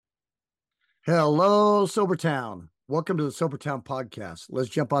Hello, Sobertown. Welcome to the Sobertown podcast. Let's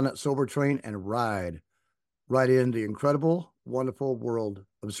jump on that sober train and ride right into the incredible, wonderful world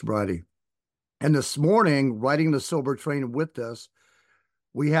of sobriety. And this morning, riding the sober train with us,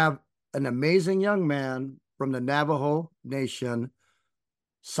 we have an amazing young man from the Navajo Nation,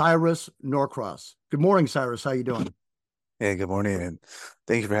 Cyrus Norcross. Good morning, Cyrus. How you doing? Hey, good morning, and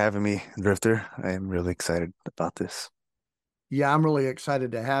thank you for having me, Drifter. I am really excited about this. Yeah, I'm really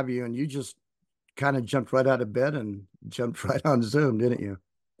excited to have you. And you just kind of jumped right out of bed and jumped right on Zoom, didn't you?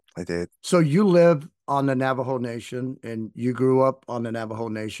 I did. So you live on the Navajo Nation and you grew up on the Navajo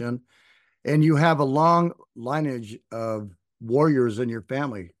Nation and you have a long lineage of warriors in your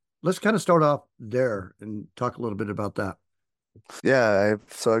family. Let's kind of start off there and talk a little bit about that.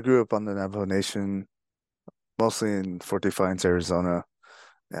 So I grew up on the Navajo Nation, mostly in Fort Defiance, Arizona.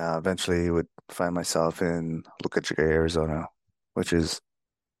 Eventually would find myself in Lucachica, Arizona, which is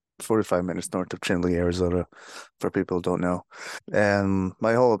 45 minutes north of Chinle, Arizona, for people who don't know. And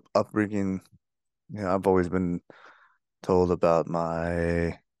my whole upbringing, I've always been told about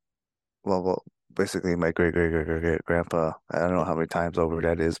basically my great great great great great grandpa. I don't know how many times over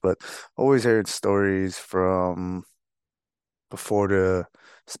that is, but always heard stories from before the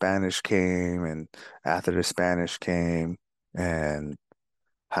Spanish came and after the Spanish came, and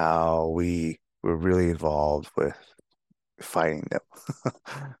how we were really involved with fighting them.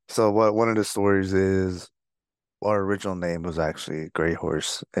 So what one of the stories is our original name was actually Gray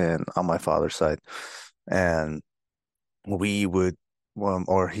Horse and on my father's side. And we would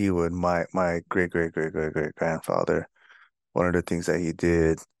or he would my great great great great great grandfather, one of the things that he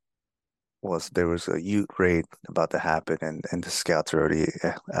did was there was a Ute raid about to happen, and the scouts already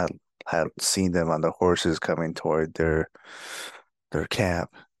had seen them on the horses coming toward their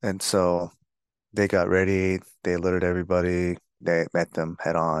camp, and so they got ready, they alerted everybody, they met them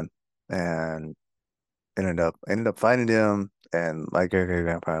head on, and ended up finding them. And my great great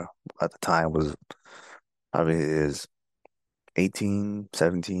grandpa at the time was probably is 18,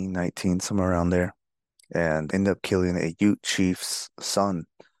 17, 19, somewhere around there, and ended up killing a Ute chief's son.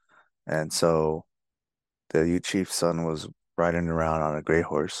 And so the Ute chief's son was riding around on a gray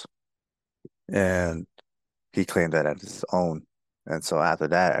horse, and he claimed that as his own. And so after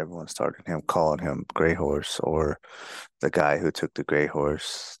that, everyone started him calling him Gray Horse, or the guy who took the gray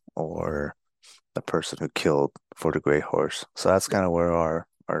horse, or the person who killed for the gray horse. So that's kind of where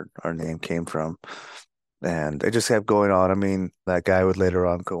our name came from. And it just kept going on. I mean, that guy would later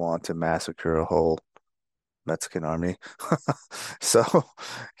on go on to massacre a whole Mexican army. So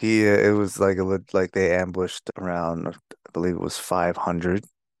it was like like they ambushed around, I believe it was 500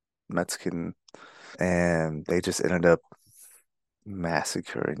 Mexican, and they just ended up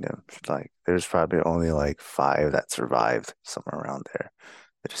massacring them. Like there's probably only like five that survived, somewhere around there.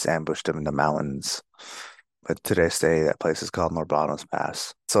 They just ambushed them in the mountains. But to this day, that place is called Norbanos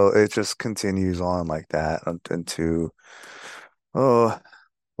Pass. So it just continues on like that into oh,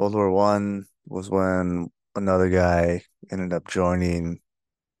 World War I was when another guy ended up joining.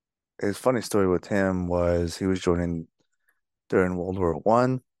 His funny story with him was he was joining during World War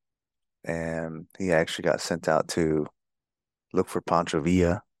I, and he actually got sent out to look for Pancho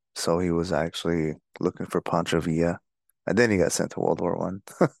Villa. So he was actually looking for Pancho Villa, and then he got sent to World War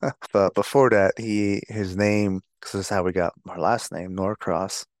I. But before that, his name, because this is how we got our last name,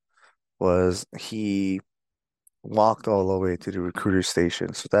 Norcross, was he walked all the way to the recruiter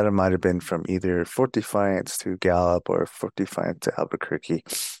station. So that it might have been from either Fort Defiance to Gallup or Fort Defiance to Albuquerque.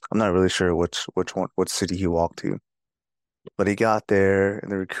 I'm not really sure which one, what city he walked to. But he got there,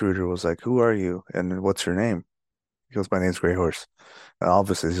 and the recruiter was like, "Who are you? And what's your name?" He goes, "My name's Gray Horse." And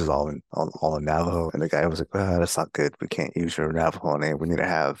obviously, this is all in Navajo. And the guy was like, "That's not good. We can't use your Navajo name. We need to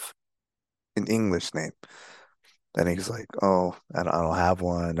have an English name." And he's like, "Oh, I don't have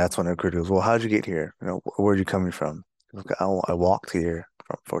one." That's when the recruiter goes, "Well, how'd you get here? Where are you coming from?" He's like, I walked here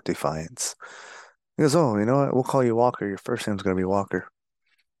from Fort Defiance." He goes, "Oh, you know what? We'll call you Walker. Your first name's gonna be Walker."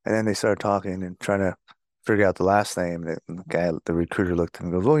 And then they started talking and trying to figure out the last name. And the recruiter looked at him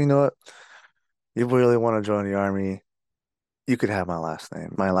and goes, "Well, you know what? You really want to join the army? You could have my last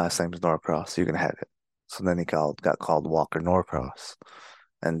name. My last name is Norcross. You can have it." So then got called Walker Norcross.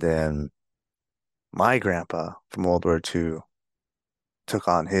 And then my grandpa from World War II took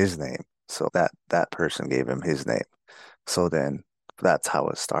on his name. So that person gave him his name. So then that's how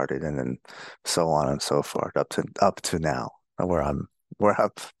it started, and then so on and so forth up to now, where I'm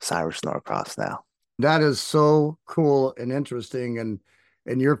Cyrus Norcross now. That is so cool and interesting.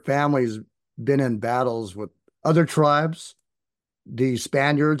 And your family's been in battles with other tribes, the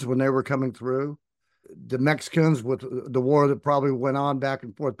Spaniards when they were coming through, the Mexicans with the war that probably went on back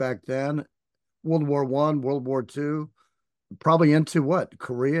and forth back then. World War One, World War Two, probably into what?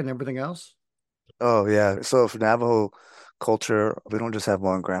 Korea and everything else? Oh yeah. So for Navajo culture, we don't just have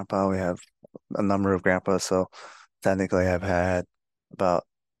one grandpa, we have a number of grandpas. So technically I've had about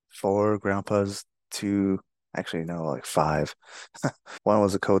four grandpas, two, actually no, like five. One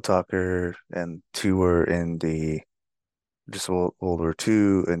was a code talker and two were in the just World War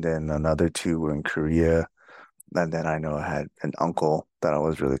II, and then another two were in Korea. And then I know I had an uncle that I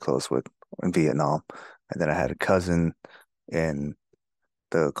was really close with in Vietnam. And then I had a cousin in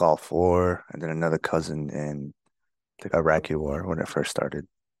the Gulf War, and then another cousin in the Iraqi War when it first started.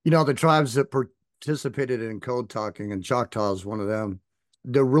 The tribes that participated in code talking, and Choctaw is one of them.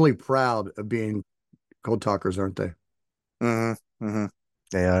 They're really proud of being code talkers, aren't they? Hmm. Hmm.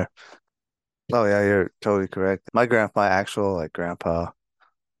 They are. Oh yeah, you're totally correct. My actual like grandpa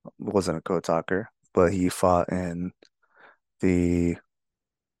wasn't a code talker, but he fought in the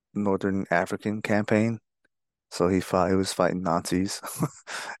Northern African campaign. So he was fighting Nazis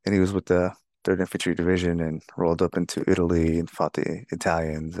and he was with the Third Infantry Division and rolled up into Italy and fought the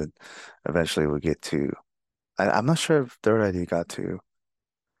Italians and eventually would get to I'm not sure if Third ID got to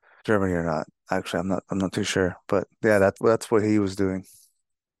Germany or not. Actually, I'm not too sure. But yeah, that's what he was doing.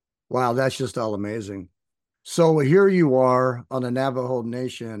 Wow, that's just all amazing. So here you are on the Navajo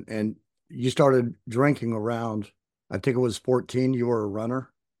Nation, and you started drinking around, I think it was 14. You were a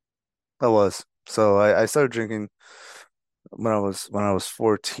runner. I was. So I started drinking when I was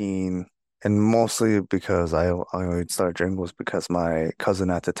 14 and mostly because I only started drinking was because my cousin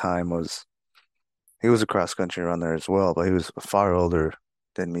at the time was he was a cross country runner as well, but he was far older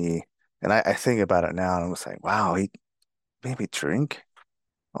than me. And I think about it now and I was like, wow, he made me drink.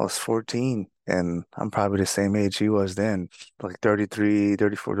 I was 14 and I'm probably the same age he was then, like 33,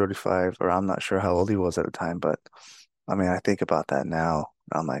 34, 35, or I'm not sure how old he was at the time, but I mean, I think about that now.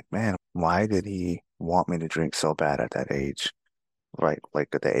 I'm like, man, why did he want me to drink so bad at that age? Right, like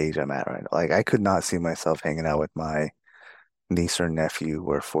at the age I'm at right now. Like I could not see myself hanging out with my niece or nephew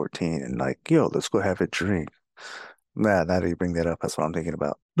who are 14 and like, yo, let's go have a drink. Nah, now that you bring that up, that's what I'm thinking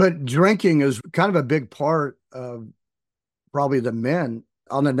about. But drinking is kind of a big part of probably the men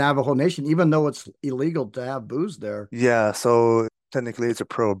on the Navajo Nation, even though it's illegal to have booze there. Yeah, so technically it's a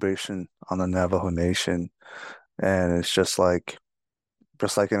prohibition on the Navajo Nation, and it's just like in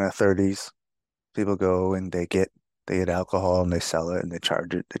the 30s, people go and they get alcohol and they sell it and they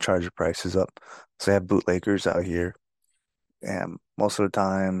charge the prices up. So they have bootleggers out here, and most of the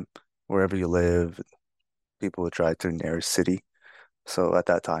time, wherever you live, people would drive to the nearest city. So at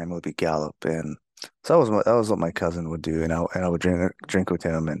that time, it would be Gallup, and so that was what my cousin would do, and I would drink with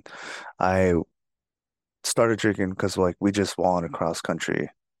him, and I started drinking because like we just won a cross country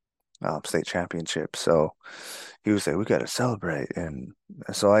state championship, so he was like, we got to celebrate, and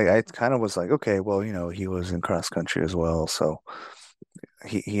so I kind of was like, okay, well, you know, he was in cross country as well, so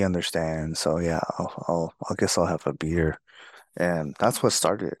he understands, so yeah, I guess I'll have a beer, and that's what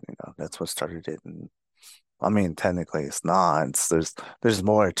started it, you know, that's what started it, and I mean, technically, it's not. There's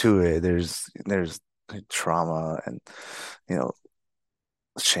more to it. There's trauma and you know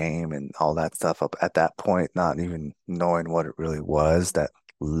shame and all that stuff up at that point, not even knowing what it really was that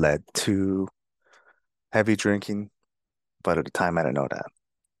led to heavy drinking. But at the time, I didn't know that.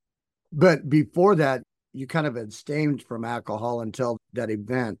 But before that, you kind of abstained from alcohol until that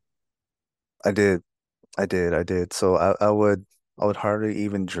event. I did, I did. So I would hardly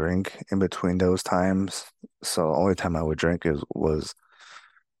even drink in between those times. So only time I would drink is was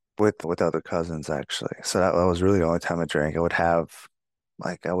with other cousins actually. So that was really the only time I drank. I would have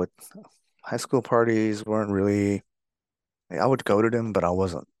like I would high school parties weren't really like, I would go to them, but I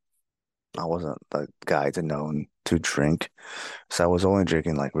wasn't the guy to known to drink. So I was only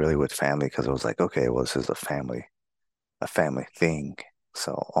drinking like really with family because it was like, okay, well this is a family thing.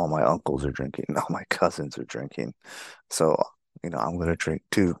 So all my uncles are drinking, all my cousins are drinking. So, you know, I'm gonna drink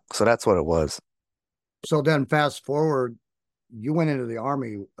too. So that's what it was. So then fast forward, you went into the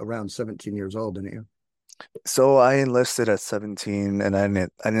army around 17 years old, didn't you? So I enlisted at 17 and I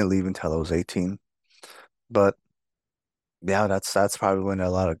didn't leave until I was 18. But yeah, that's probably when a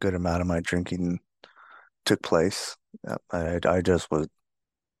lot of good amount of my drinking took place. I just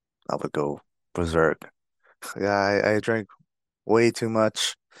I would go berserk. Yeah, I drank way too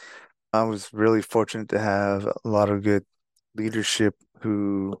much. I was really fortunate to have a lot of good leadership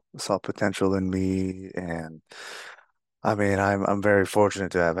who saw potential in me, and I mean, I'm very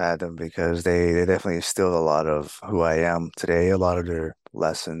fortunate to have had them because they definitely instilled a lot of who I am today, a lot of their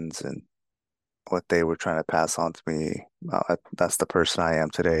lessons and what they were trying to pass on to me. That's the person I am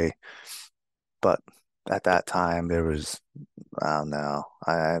today. But at that time there was, I don't know.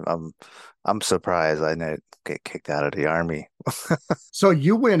 I'm surprised I didn't get kicked out of the army. So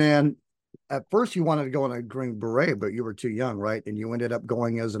you went in, at first you wanted to go in a Green Beret, but you were too young, right? And you ended up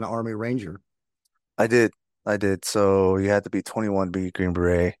going as an Army Ranger. I did. I did. So you had to be 21 to be Green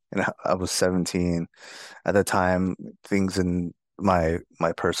Beret, and I was 17. At the time, things in my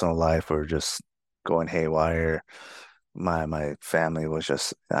personal life were just going haywire. My family was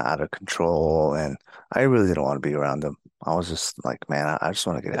just out of control, and I really didn't want to be around them. I was just like, man, I just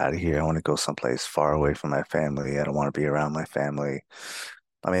want to get out of here. I want to go someplace far away from my family. I don't want to be around my family.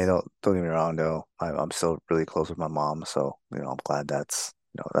 I mean, don't get me wrong though. I'm still really close with my mom, so I'm glad that's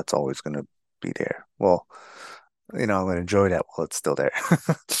always gonna be there. Well, I'm gonna enjoy that while it's still there.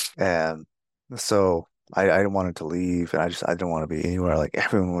 And so I wanted to leave, and I didn't want to be anywhere. Like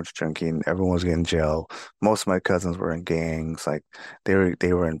everyone was drinking, everyone was getting jail. Most of my cousins were in gangs, like they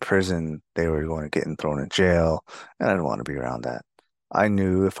were in prison, they were going to getting thrown in jail, and I didn't want to be around that. I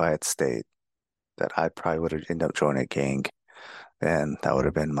knew if I had stayed that I probably would have ended up joining a gang, and that would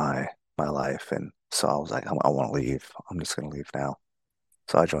have been my life. And so I was like, I want to leave. I'm just gonna leave now.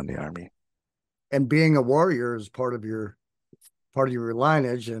 So I joined the army. And being a warrior is part of your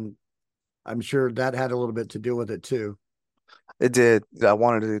lineage, and I'm sure that had a little bit to do with it too. It did. I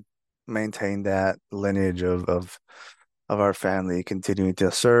wanted to maintain that lineage of our family continuing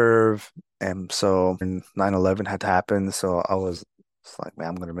to serve. And so 9/11 had happened. So I was it's like, man,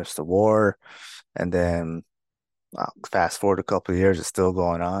 I'm gonna miss the war. And then fast forward a couple of years, it's still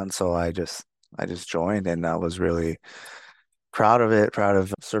going on. So I just joined, and I was really proud of it, proud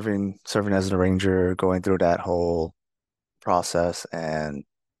of serving as a ranger, going through that whole process and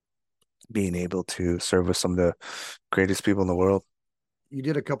being able to serve with some of the greatest people in the world. You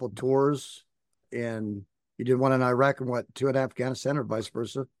did a couple tours, and you did one in Iraq and what, two in Afghanistan, or vice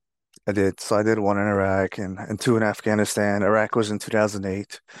versa. I did. So I did one in Iraq and two in Afghanistan. Iraq was in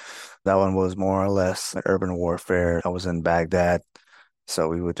 2008. That one was more or less urban warfare. I was in Baghdad. So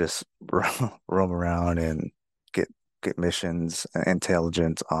we would just roam around and get get missions and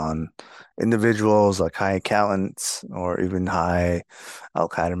intelligence on individuals like high accountants or even high Al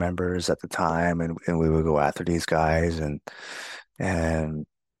Qaeda members at the time, and we would go after these guys and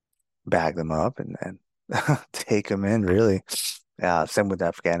bag them up and take them in really. Same with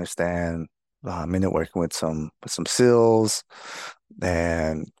Afghanistan. Ended up working with some SEALs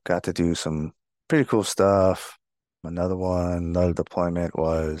and got to do some pretty cool stuff. Another deployment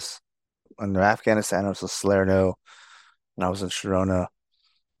was under Afghanistan. I was in Salerno and I was in Sharona.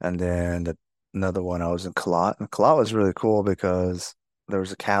 And then another one I was in Kalat. And Kalat was really cool because there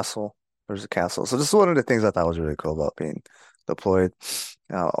was a castle. There was a castle. So this is one of the things I thought was really cool about being deployed.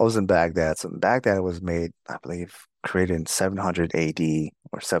 I was in Baghdad. So Baghdad was made, I believe, created in 700 AD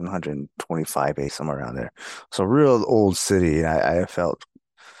or 725 AD, somewhere around there. So real old city. And I felt,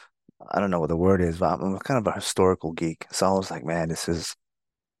 I don't know what the word is, but I'm kind of a historical geek. So I was like, man, this is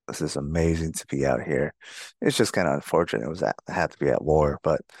amazing to be out here. It's just kind of unfortunate I had to be at war,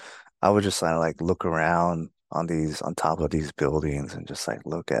 but I would just kind of like look around on top of these buildings and just like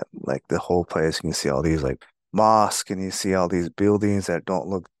look at like the whole place. And you see all these like mosques and you see all these buildings that don't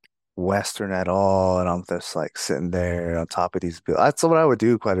look Western at all. And I'm just like sitting there on top of these buildings. That's what I would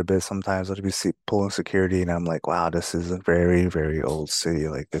do quite a bit sometimes. I'd be pulling security and I'm like, wow, this is a very, very old city.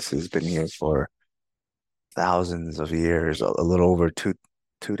 Like this has been here for thousands of years, a little over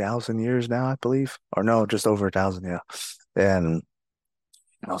 2,000 years now, I believe, or no, just over 1,000, yeah. And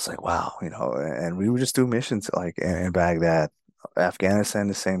I was like, wow, and we would just do missions like in Baghdad, Afghanistan,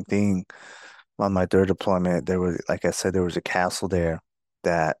 the same thing. On my third deployment, there was, like I said, there was a castle there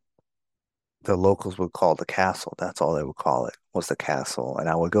that the locals would call the castle. That's all they would call it, was the castle. And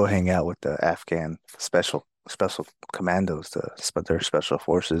I would go hang out with the Afghan special commandos, their special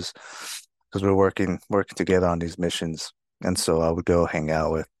forces, because we are working together on these missions. And so I would go hang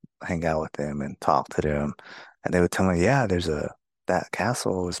out with them and talk to them. And they would tell me, yeah, that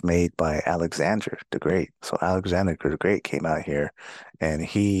castle was made by Alexander the Great. So Alexander the Great came out here and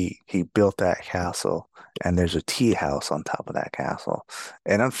he built that castle, and there's a tea house on top of that castle.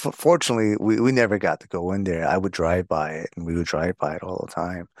 And unfortunately, we never got to go in there. I would drive by it, and we would drive by it all the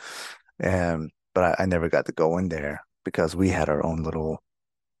time. And but I never got to go in there because we had our own little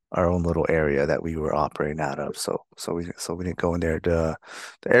area that we were operating out of. So we didn't go in there. The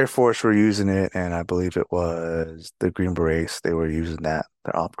Air Force were using it, and I believe it was the Green Berets. They were using that.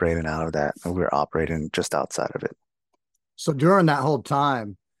 They're operating out of that, and we were operating just outside of it. So during that whole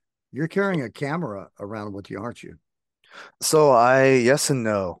time, you're carrying a camera around with you, aren't you? So yes and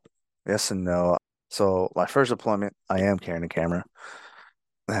no, yes and no. So my first deployment, I am carrying a camera.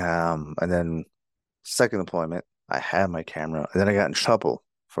 And then Second deployment, I had my camera, and then I got in trouble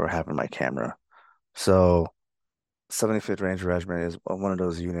for having my camera. So 75th Ranger Regiment is one of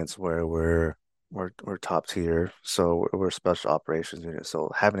those units where we're top tier, so we're a special operations unit.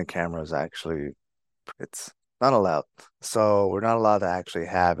 So having a camera is actually it's not allowed. So we're not allowed to actually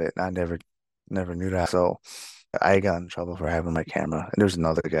have it. And I never knew that. So I got in trouble for having my camera. And there's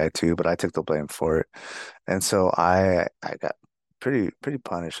another guy too, but I took the blame for it. And so I got pretty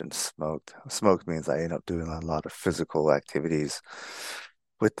punished and smoked. Smoked means I ended up doing a lot of physical activities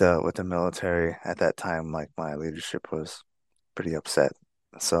with the military at that time. Like my leadership was pretty upset.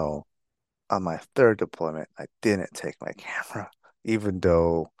 So on my third deployment, I didn't take my camera, even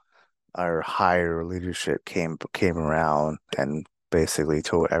though our higher leadership came around and basically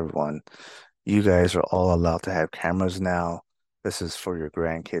told everyone, you guys are all allowed to have cameras now. This is for your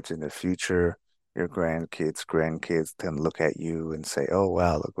grandkids in the future. Your grandkids can look at you and say, oh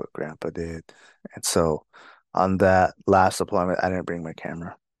wow, look what grandpa did. And so on that last deployment, I didn't bring my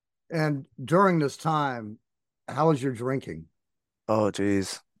camera. And during this time, how was your drinking? Oh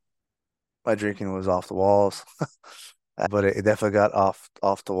geez, my drinking was off the walls. But it definitely got off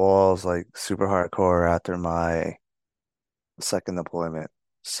the walls like super hardcore after my second deployment.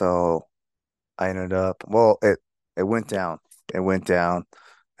 So I ended up, well, it went down. It went down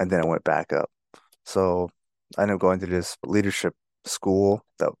and then it went back up. So I ended up going to this leadership school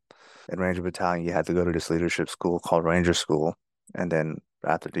that in Ranger Battalion you had to go to this leadership school called Ranger School. And then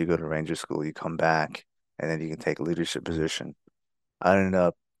after you go to Ranger School, you come back and then you can take a leadership position. I ended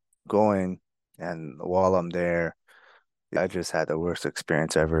up going and while I'm there, I just had the worst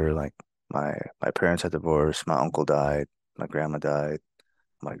experience ever. Like my parents had divorced, my uncle died, my grandma died,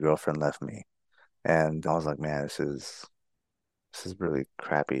 my girlfriend left me. And I was like, man, this is really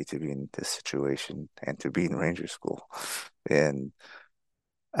crappy to be in this situation and to be in ranger school. And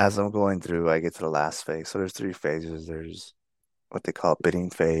as I'm going through, I get to the last phase. So there's three phases. There's what they call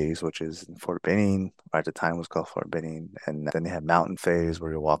Benning phase, which is in Fort Benning, or at the time was called Fort Benning. And then they have mountain phase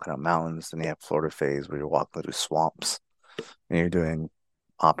where you're walking on mountains. Then they have Florida phase where you're walking through swamps and you're doing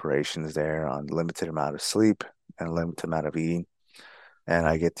operations there on limited amount of sleep and limited amount of eating. And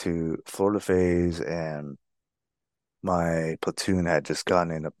I get to Florida phase and my platoon had just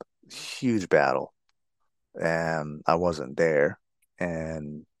gotten in a huge battle and I wasn't there.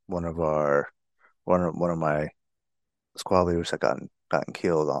 And one of my squad leaders had gotten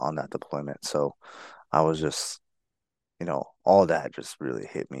killed on that deployment. So I was just, all that just really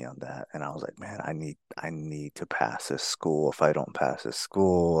hit me on that. And I was like, man, I need to pass this school. If I don't pass this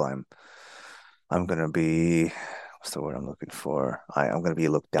school, I'm gonna be, what's the word I'm looking for? I'm gonna be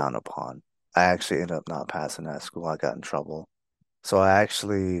looked down upon. I actually ended up not passing that school. I got in trouble. So I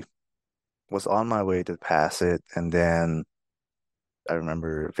actually was on my way to pass it, and then I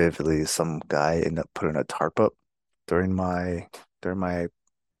remember vividly some guy ended up putting a tarp up during my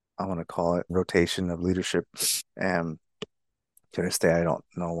I want to call it rotation of leadership. And to this day, I don't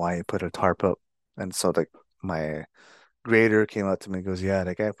know why he put a tarp up. And so my grader came up to me and goes, yeah,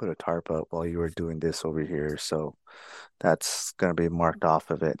 that guy put a tarp up while you were doing this over here. So that's gonna be marked off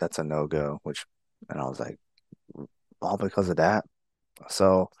of it. That's a no-go, and I was like, all because of that.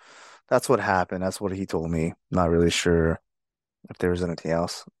 So that's what happened. That's what he told me. Not really sure if there was anything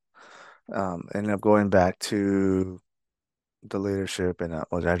else. Ended up going back to the leadership, and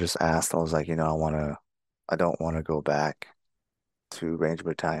I just asked. I was like, I don't want to go back to Ranger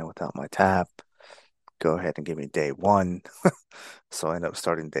Battalion without my TAP. Go ahead and give me day one. So I ended up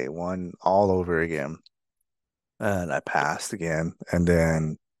starting day one all over again, and I passed again. And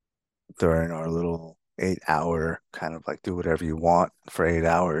then during our little 8 hour kind of like do whatever you want for 8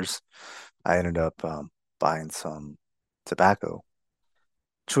 hours, I ended up buying some tobacco,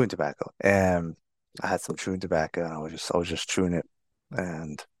 chewing tobacco, and I had some chewing tobacco, and I was just chewing it,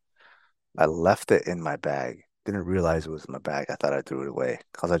 and I left it in my bag. Didn't realize it was in my bag. I thought I threw it away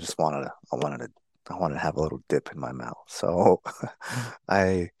because I wanted to have a little dip in my mouth. So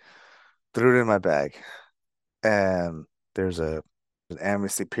I threw it in my bag, and there's an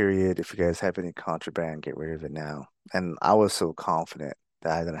amnesty period. If you guys have any contraband, get rid of it now. And I was so confident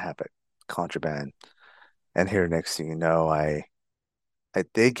that I didn't have a contraband. And here, next thing you know, I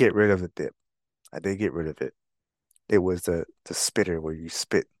did get rid of the dip. I did get rid of it. It was the spitter where you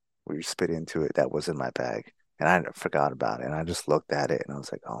spit into it that was in my bag. And I forgot about it. And I just looked at it and I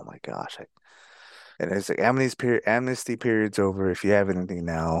was like, oh my gosh. And it's like amnesty period's over. If you have anything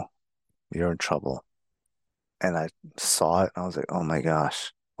now, you're in trouble. And I saw it and I was like, oh my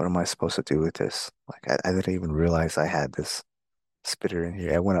gosh, what am I supposed to do with this? Like I didn't even realize I had this spitter in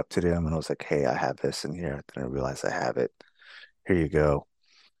here. I went up to them and I was like, hey, I have this in here. I didn't realize I have it. Here you go.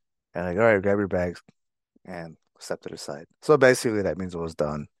 And like, all right, grab your bags. and stepped it aside. So basically, that means it was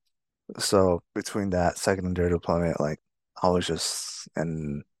done. So between that second and third deployment, like I was just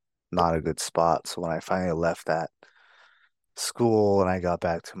in not a good spot. So when I finally left that school and I got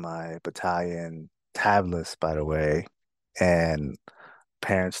back to my battalion, tabless, by the way, and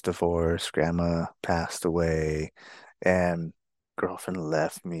parents divorced, grandma passed away, and girlfriend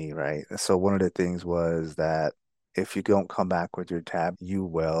left me, right? So one of the things was that if you don't come back with your tab, you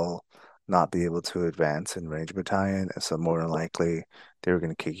will not be able to advance in range battalion. And so more than likely they were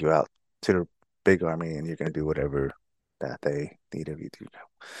going to kick you out to the big army and you're going to do whatever that they need of you to do.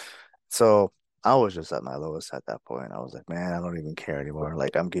 So I was just at my lowest at that point. I was like, man, I don't even care anymore.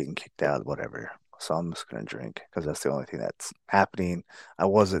 Like I'm getting kicked out, whatever. So I'm just gonna drink because that's the only thing that's happening. I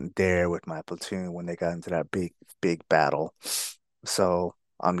wasn't there with my platoon when they got into that big battle. So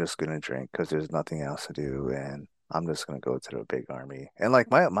I'm just gonna drink because there's nothing else to do, and I'm just gonna go to the big army. And like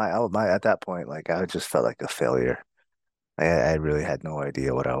my at that point, like I just felt like a failure. I really had no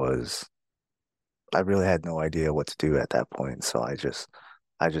idea what I was. I really had no idea what to do at that point. So I just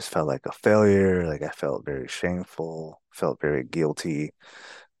felt like a failure. Like I felt very shameful, felt very guilty.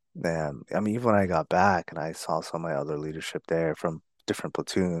 And I mean, even when I got back and I saw some of my other leadership there from different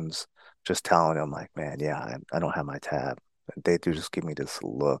platoons, just telling them like, man, yeah, I don't have my tab. They do just give me this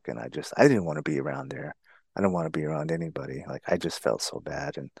look, and I didn't want to be around there. I didn't want to be around anybody. Like I just felt so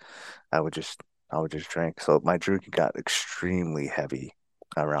bad, and I would just I would just drink. So my drinking got extremely heavy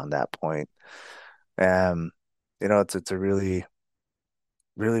around that point. Um, it's a really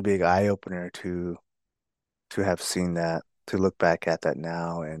big eye opener to have seen that, to look back at that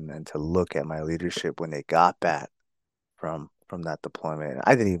now and to look at my leadership when they got back from that deployment.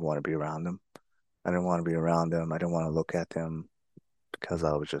 I didn't even want to be around them. I didn't want to be around them. I didn't want to look at them because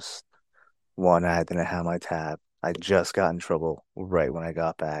I was just one, I didn't have my tab. I just got in trouble right when I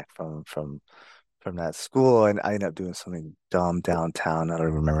got back from that school, and I ended up doing something dumb downtown. I don't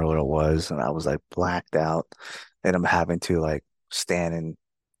even remember what it was, and I was like blacked out, and I'm having to like stand in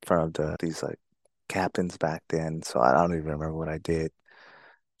front of these like captains back then. So I don't even remember what I did.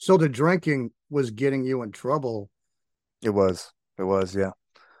 So the drinking was getting you in trouble. It was, yeah.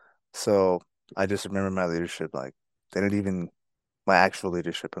 So I just remember my leadership, like they didn't even my actual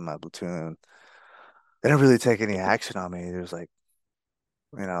leadership in my platoon. They didn't really take any action on me. There's like,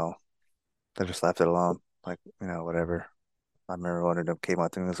 you know, they just left it alone. Like, whatever. I remember one of them came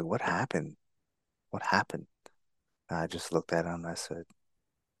up to me and was like, "What happened? What happened?" And I just looked at him and I said,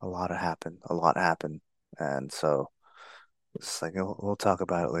 "A lot happened. A lot happened." And so it's like, we'll talk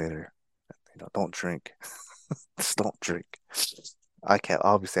about it later. Don't drink. Just don't drink. I kept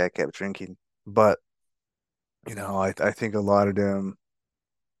drinking, but I think a lot of them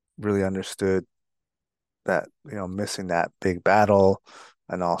really understood that, missing that big battle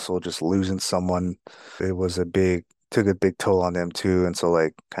and also just losing someone, it was took a big toll on them too. And so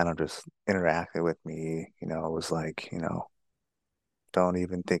like kind of just interacted with me, it was like, don't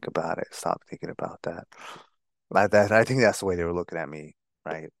even think about it. Stop thinking about that. I think that's the way they were looking at me,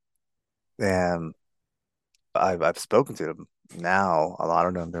 right? And I've spoken to them now, a lot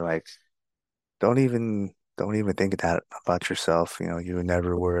of them, they're like, don't even think that about yourself. You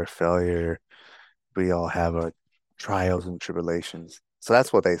never were a failure. We all have our trials and tribulations. So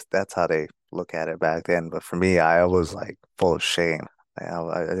that's how they look at it back then. But for me, I was like full of shame.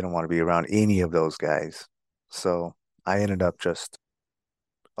 I didn't want to be around any of those guys. So I ended up just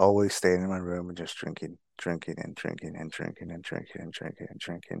always staying in my room and just drinking and drinking and drinking and drinking and drinking and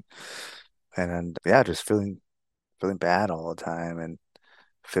drinking. And then, yeah, just feeling bad all the time and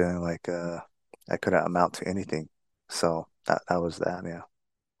feeling like I couldn't amount to anything. So that was that, yeah.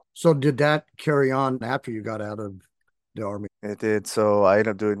 So did that carry on after you got out of the army? It did. So I ended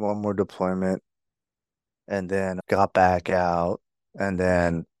up doing one more deployment and then got back out. And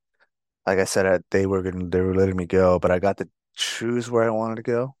then, like I said, they were letting me go, but I got to choose where I wanted to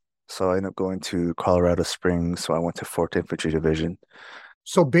go. So I ended up going to Colorado Springs. So I went to 4th Infantry Division.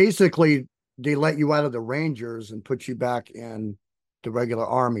 So basically, they let you out of the Rangers and put you back in the regular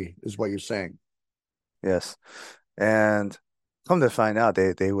army, is what you're saying. Yes. And come to find out,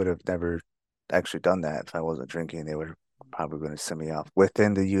 they would have never actually done that if I wasn't drinking. They were probably going to send me off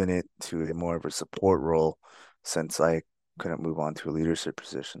within the unit to a more of a support role since I couldn't move on to a leadership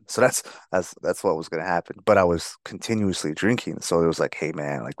position. So that's what was going to happen. But I was continuously drinking, so it was like, hey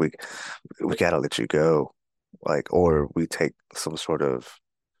man, like we gotta let you go, like or we take some sort of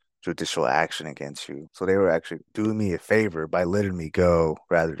judicial action against you. So they were actually doing me a favor by letting me go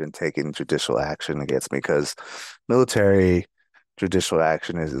rather than taking judicial action against me because military judicial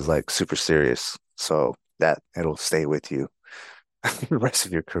action is like super serious. So that it'll stay with you the rest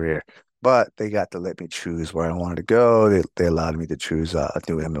of your career. but they got to let me choose where I wanted to go. They allowed me to choose a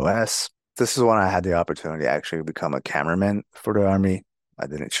new MOS. This is when I had the opportunity to actually become a cameraman for the Army. I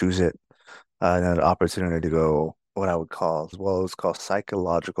didn't choose it. And had an opportunity to go what I would call, well, it was called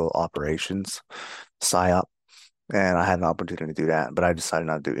psychological operations, PSYOP. And I had an opportunity to do that, but I decided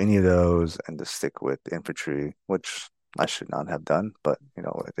not to do any of those and to stick with infantry, which I should not have done, but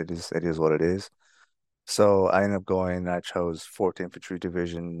it is what it is. So I ended up going, I chose 4th Infantry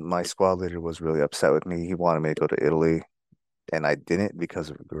Division. My squad leader was really upset with me. He wanted me to go to Italy, and I didn't because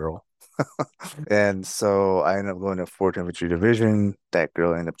of a girl. And so I ended up going to 4th Infantry Division. That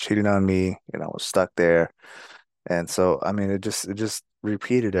girl ended up cheating on me, and I was stuck there. And so, I mean, it just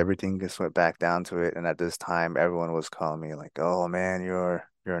repeated everything, just went back down to it. And at this time, everyone was calling me like, "Oh man, you're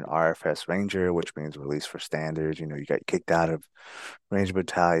an RFS Ranger, which means release for standards. You got kicked out of Ranger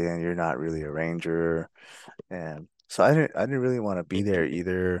Battalion. You're not really a Ranger." And so I didn't really want to be there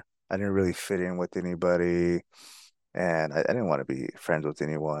either. I didn't really fit in with anybody, and I didn't want to be friends with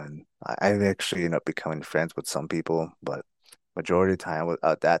anyone. I actually ended up becoming friends with some people, but majority of the time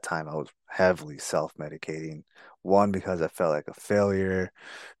at that time I was heavily self-medicating. One, because I felt like a failure,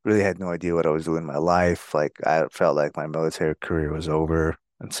 really had no idea what I was doing in my life. Like I felt like my military career was over.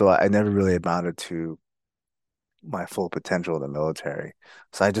 And so I never really amounted to my full potential in the military.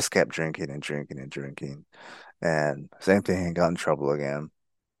 So I just kept drinking and drinking and drinking. And same thing, got in trouble again.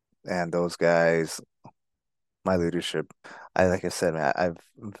 And those guys, my leadership, like I said, man, I'm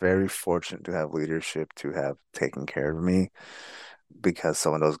very fortunate to have leadership to have taken care of me because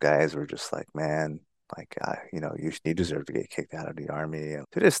some of those guys were just like, man, like, you deserve to get kicked out of the army. And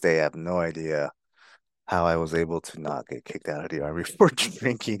to this day, I have no idea how I was able to not get kicked out of the army for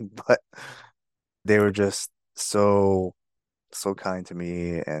drinking, but they were just so kind to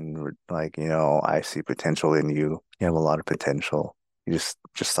me and were like, I see potential in you. You have a lot of potential. You just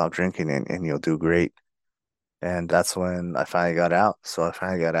stop drinking and you'll do great. And that's when I finally got out. So I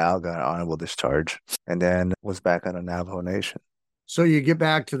finally got out, got an honorable discharge, and then was back on the Navajo Nation. So you get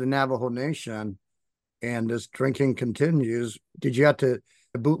back to the Navajo Nation and this drinking continues. Did you have to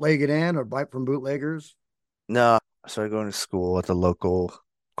bootleg it in or buy from bootleggers? No, I started going to school at the local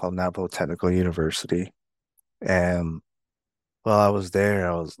called Navajo Technical University. And while I was there,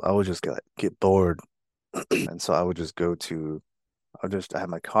 I would just get bored. And so I had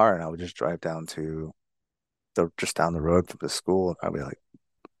my car and I would just drive down to just down the road from the school, probably like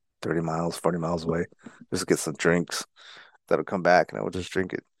 30 miles, 40 miles away, just get some drinks that'll come back and I would just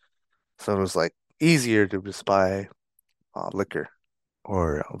drink it. So it was like easier to just buy liquor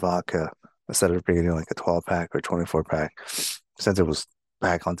or vodka instead of bringing in like a 12 pack or 24 pack since it was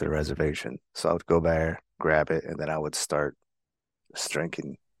back onto the reservation. So I would go there, grab it, and then I would start just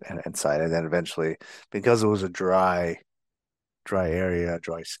drinking inside. And then eventually, because it was a dry area,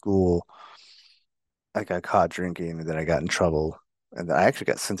 dry school, I got caught drinking and then I got in trouble. And then I actually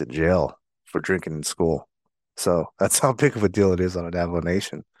got sent to jail for drinking in school. So that's how big of a deal it is on a Navajo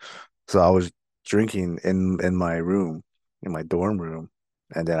Nation. So I was drinking in my room, in my dorm room,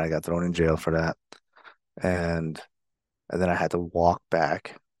 and then I got thrown in jail for that. And and then I had to walk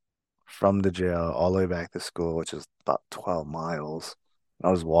back from the jail all the way back to school, which is about 12 miles.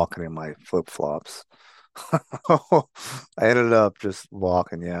 I was walking in my flip-flops. I ended up just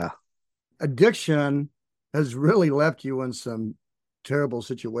walking, yeah. Addiction has really left you in some terrible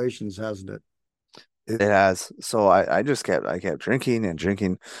situations, hasn't it? It has. So I kept drinking and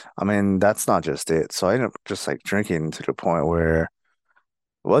drinking. I mean, that's not just it. So I ended up just like drinking to the point where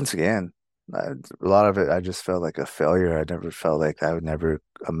once again, a lot of it, I just felt like a failure. I never felt like I would never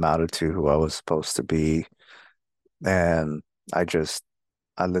amounted to who I was supposed to be. And I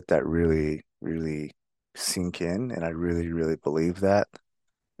let that really, really sink in. And I really, really believed that.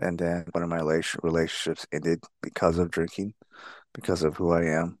 And then one of my relationships ended because of drinking, because of who I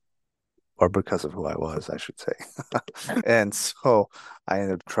am, or because of who I was, I should say. And so I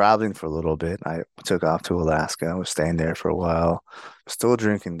ended up traveling for a little bit. I took off to Alaska. I was staying there for a while, still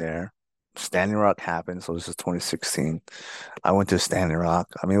drinking there. Standing Rock happened, so this is 2016. I went to Standing Rock.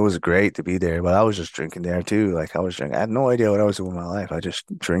 I mean, it was great to be there, but I was just drinking there too. Like I was drinking. I had no idea what I was doing with my life. I just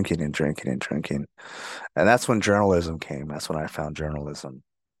drinking and drinking and drinking. And that's when journalism came. That's when I found journalism.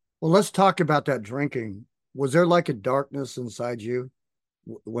 Well, let's talk about that drinking. Was there like a darkness inside you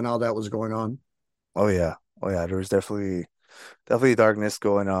when all that was going on? Oh yeah. Oh yeah. There was definitely darkness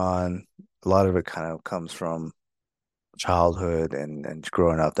going on. A lot of it kind of comes from childhood and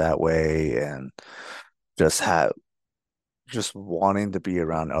growing up that way and just have just wanting to be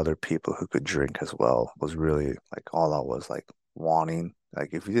around other people who could drink as well was really like all I was like wanting. Like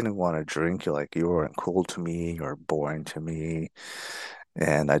if you didn't want to drink, you're like you weren't cool to me or boring to me.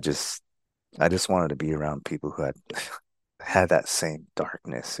 And I just I just wanted to be around people who had had that same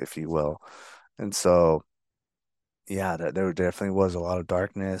darkness, if you will. And so, yeah, there definitely was a lot of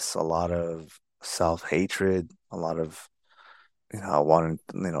darkness, a lot of self-hatred, a lot of, wanting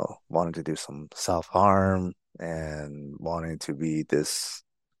to do some self-harm and wanting to be this.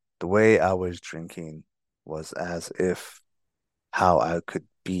 The way I was drinking was as if how I could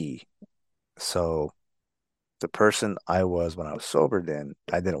be. So the person I was when I was sober, then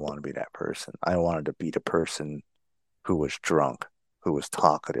I didn't want to be that person. I wanted to be the person who was drunk, who was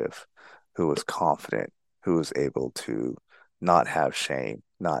talkative, who was confident, who was able to not have shame,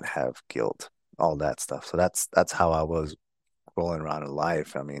 not have guilt, all that stuff. So that's how I was rolling around in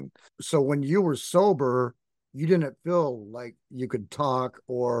life. I mean, So when you were sober, you didn't feel like you could talk,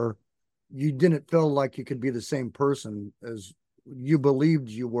 or you didn't feel like you could be the same person as you believed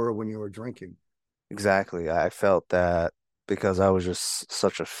you were when you were drinking. exactly. I felt that because I was just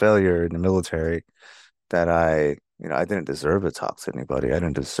such a failure in the military that I didn't deserve to talk to anybody. I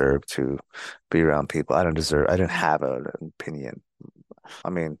didn't deserve to be around people. I didn't have an opinion. I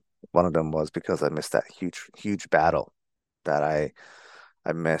mean, one of them was because I missed that huge battle that I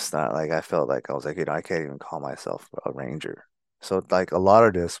missed. Not like I felt like I was like, I can't even call myself a ranger. So like a lot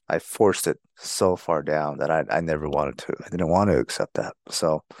of this, I forced it so far down that I never wanted to. I didn't want to accept that.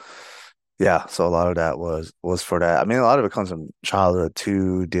 So yeah, so a lot of that was for that. I mean, a lot of it comes from childhood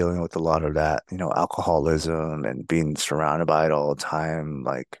too, dealing with a lot of that, alcoholism and being surrounded by it all the time,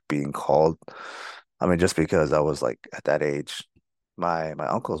 like being called. I mean, just because I was like at that age, my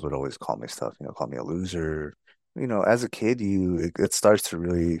uncles would always call me stuff, call me a loser. As a kid, it starts to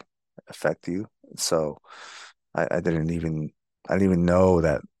really affect you. So I didn't even know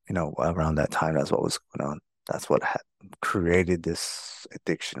that, around that time that's what was going on. That's what ha created this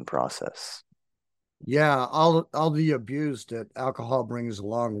addiction process. Yeah, all the abuse that alcohol brings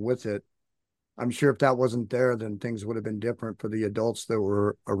along with it. I'm sure if that wasn't there, then things would have been different for the adults that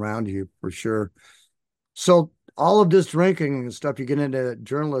were around you for sure. So all of this drinking and stuff, you get into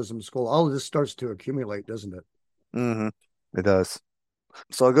journalism school, all of this starts to accumulate, doesn't it? hmm It does.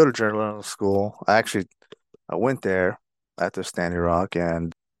 So I go to journalism school. I went there after Standing Rock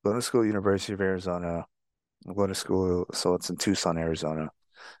and going to school, University of Arizona. I'm going to school, so it's in Tucson, Arizona.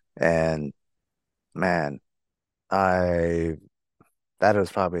 And man, I that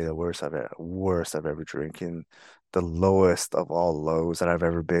is probably the worst I've ever drinking, the lowest of all lows that I've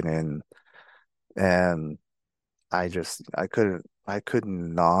ever been in. And I could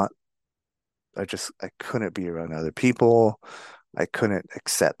not, I couldn't be around other people. I couldn't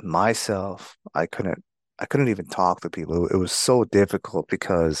accept myself. I couldn't even talk to people. It was so difficult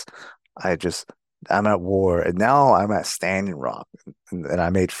because I just, I'm at war and now I'm at Standing Rock and I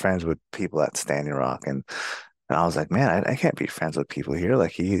made friends with people at Standing Rock and I was like, man, I can't be friends with people here.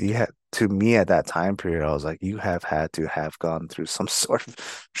 Like you had to me at that time period, I was like, you have had to have gone through some sort of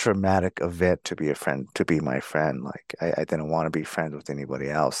traumatic event to be a friend, to be my friend. Like I didn't want to be friends with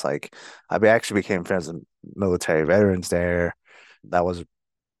anybody else. Like actually became friends with military veterans there. That was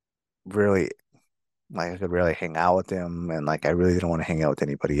really like I could really hang out with them and like I really didn't want to hang out with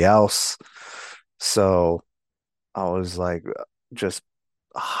anybody else. So I was like just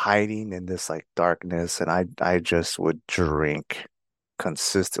hiding in this like darkness and I just would drink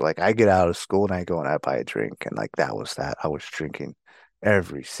consistent. Like I get out of school and I go and I buy a drink and like that was that. I was drinking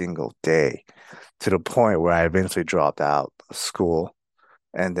every single day to the point where I eventually dropped out of school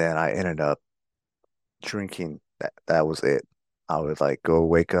and then I ended up drinking. That was it. I would like go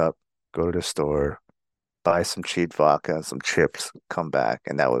wake up, go to the store, buy some cheap vodka and some chips, come back,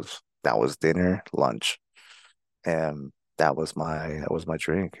 and that was dinner, lunch, and that was my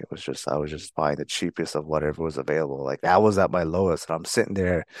drink. It was just I was just buying the cheapest of whatever was available. Like that was at my lowest, and I'm sitting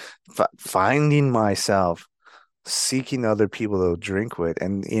there f finding myself seeking other people to drink with,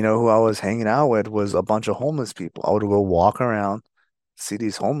 and who I was hanging out with was a bunch of homeless people. I would go walk around, see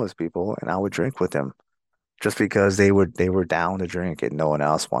these homeless people, and I would drink with them just because they were down to drink and no one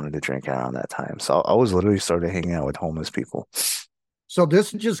else wanted to drink around that time. So I was literally started hanging out with homeless people. So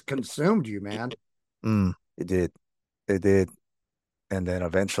this just consumed you, man. It did. It did. And then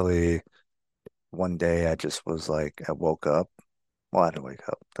eventually one day I just was like I woke up. Well, I didn't wake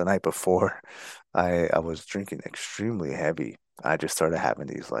up. The night before I was drinking extremely heavy. I just started having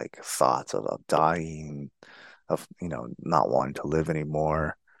these like thoughts of dying, of not wanting to live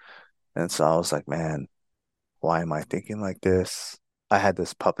anymore. And so I was like, man, why am I thinking like this? I had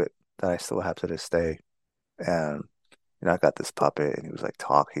this puppet that I still have to this day. And I got this puppet and he was like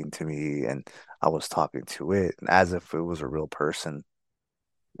talking to me and I was talking to it and as if it was a real person.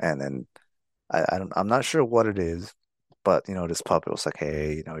 And then I'm not sure what it is, But, this puppet was like,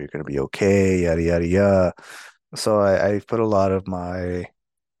 hey, you're gonna be okay, yada yada yada. So I put a lot of my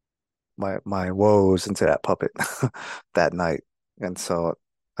woes into that puppet that night. And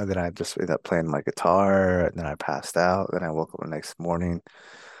then I just ended up playing my guitar, and then I passed out. Then I woke up the next morning.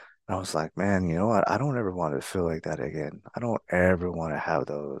 I was like, man, you know what? I don't ever want to feel like that again. I don't ever want to have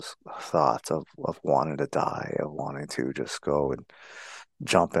those thoughts of wanting to die, of wanting to just go and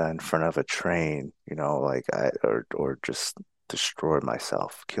jump in front of a train, like or just destroy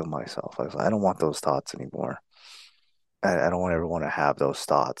myself, kill myself. I was like, I don't want those thoughts anymore. I don't ever want to have those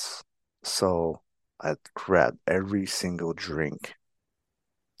thoughts. So I grabbed every single drink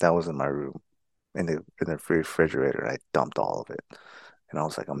that was in my room in the refrigerator, and I dumped all of it. And I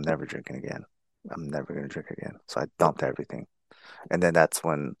was like, I'm never drinking again. I'm never gonna drink again. So I dumped everything. And then that's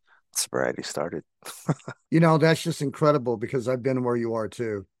when sobriety started. That's just incredible because I've been where you are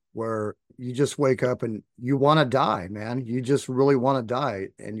too, where you just wake up and you want to die, man. You just really want to die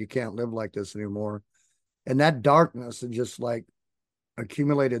and you can't live like this anymore. And that darkness and just like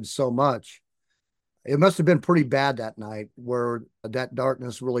accumulated so much. It must have been pretty bad that night where that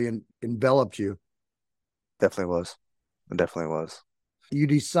darkness really enveloped you. Definitely was. It definitely was. You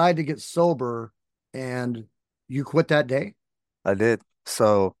decide to get sober and you quit that day. I did.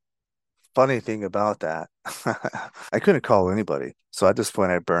 So funny thing about that, I couldn't call anybody. So at this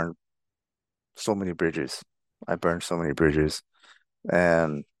point, I burned so many bridges. I burned so many bridges,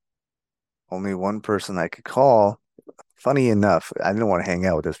 and only one person I could call. Funny enough, I didn't want to hang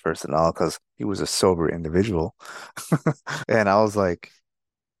out with this person at all because he was a sober individual. And I was like,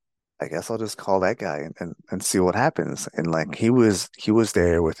 I guess I'll just call that guy and see what happens. And like he was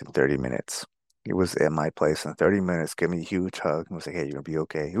there within 30 minutes. He was at my place in 30 minutes, gave me a huge hug and was like, hey, you're gonna be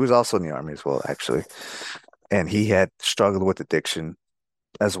okay. He was also in the army as well, actually. And he had struggled with addiction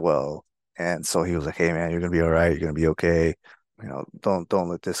as well. And so he was like, hey man, you're gonna be all right, you're gonna be okay. Don't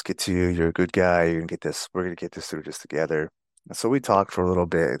let this get to you. You're a good guy. You're gonna get this, we're gonna get this through this together. And so we talked for a little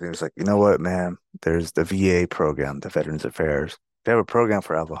bit. And he was like, you know what, man? There's the VA program, the Veterans Affairs. They have a program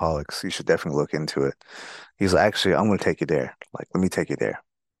for alcoholics. You should definitely look into it. He's like, actually, I'm gonna take you there. Like, let me take you there.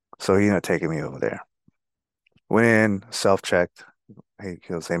 So he ended up taking me over there. Went in, self-checked. He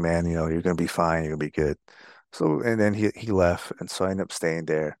goes, hey man, you're gonna be fine, you're gonna be good. So and then he left. And so I ended up staying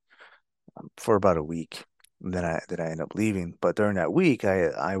there for about a week. And then I ended up leaving. But during that week,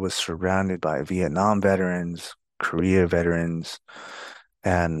 I was surrounded by Vietnam veterans, Korea veterans,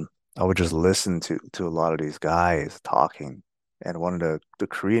 and I would just listen to a lot of these guys talking. And one of the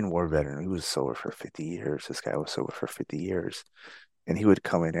Korean War veteran, he was sober for 50 years. This guy was sober for 50 years. And he would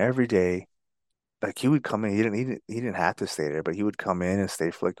come in every day. Like he would come in, he didn't have to stay there, but he would come in and stay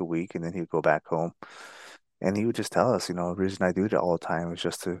for like a week and then he'd go back home. And he would just tell us, the reason I do it all the time is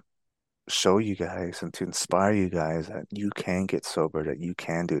just to show you guys and to inspire you guys that you can get sober, that you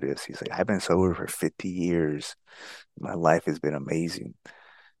can do this. He's like, I've been sober for 50 years. My life has been amazing.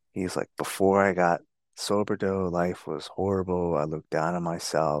 He's like, before I got sober though, life was horrible. I looked down on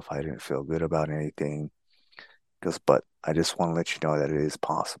myself. I didn't feel good about anything. Because, but I just want to let you know that it is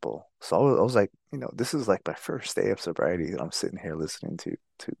possible. So I was like, this is like my first day of sobriety, and I'm sitting here listening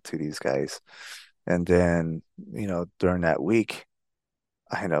to these guys. And then, during that week,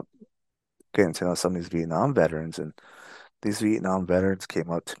 I ended up getting to know some of these Vietnam veterans, and these Vietnam veterans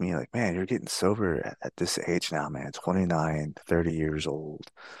came up to me like, man, you're getting sober at this age now, man, 29, 30 years old.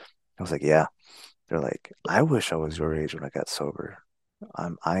 I was like, yeah. They're like, I wish I was your age when I got sober.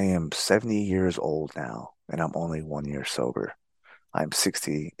 I am 70 years old now, and I'm only 1 year sober. I'm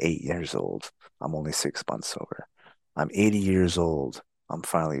 68 years old. I'm only 6 months sober. I'm 80 years old. I'm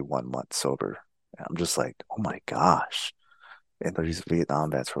finally 1 month sober. And I'm just like, oh my gosh. And these Vietnam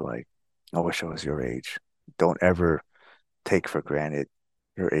vets were like, I wish I was your age. Don't ever take for granted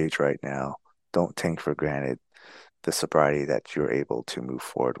your age right now. Don't take for granted the sobriety that you're able to move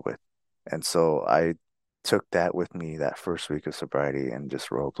forward with. And so I took that with me that first week of sobriety and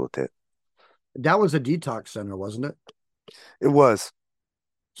just rolled with it. That was a detox center, wasn't it? It was.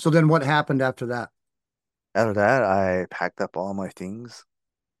 So then what happened after that? After that, I packed up all my things,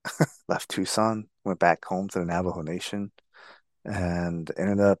 left Tucson, went back home to the Navajo Nation, and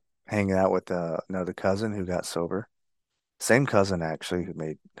ended up hanging out with another cousin who got sober. Same cousin actually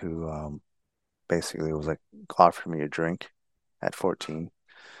who basically was like offered me a drink at 14.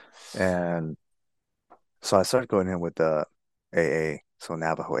 And so I started going in with the AA, so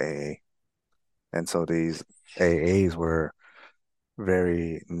Navajo AA. And so these AAs were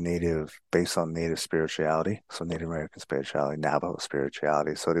very native, based on native spirituality, so Native American spirituality, Navajo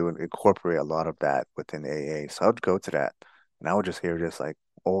spirituality. So they would incorporate a lot of that within AA. So I would go to that, and I would just hear just like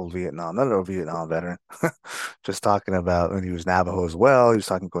old Vietnam, not a Vietnam veteran. Just talking about when he was Navajo as well. He was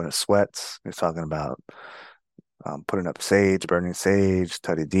talking going to sweats. He was talking about putting up sage, burning sage,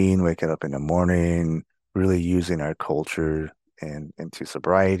 Tutty Dean, waking up in the morning, really using our culture and into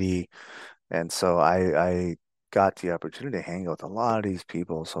sobriety. And so I got the opportunity to hang out with a lot of these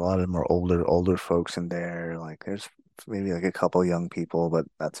people. So a lot of them are older folks in there. Like there's maybe like a couple young people, but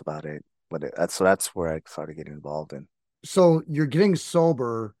that's about it. That's where I started getting involved in. So you're getting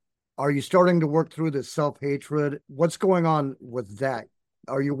sober. Are you starting to work through the self-hatred? What's going on with that?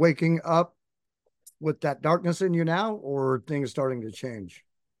 Are you waking up with that darkness in you now, or are things starting to change?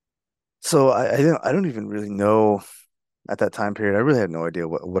 So I don't even really know at that time period. I really had no idea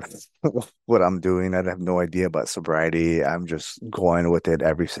what what I'm doing. I have no idea about sobriety. I'm just going with it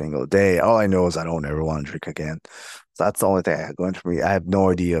every single day. All I know is I don't ever want to drink again. So that's the only thing I had going for me. I have no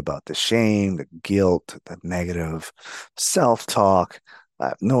idea about the shame, the guilt, the negative self-talk. I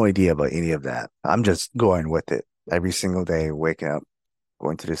have no idea about any of that. I'm just going with it every single day, waking up,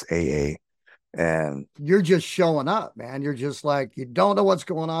 going to this AA, and You're just showing up, man. You're just like, you don't know what's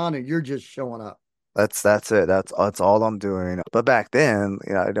going on and you're just showing up. that's it. That's all I'm doing. But back then,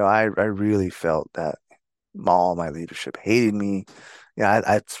 I really felt that all my leadership hated me. Yeah,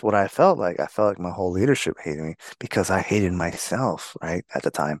 that's what I felt like. I felt like my whole leadership hated me because I hated myself, right, at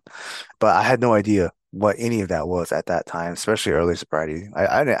the time. But I had no idea what any of that was at that time, especially early sobriety.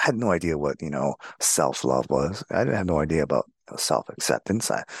 I had no idea what, self-love was. I didn't have no idea about self-acceptance.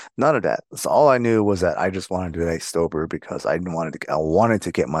 None of that. So all I knew was that I just wanted to stay sober because I wanted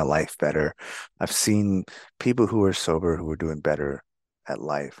to get my life better. I've seen people who are sober who are doing better at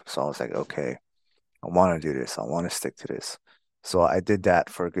life. So I was like, okay, I want to do this. I want to stick to this. So I did that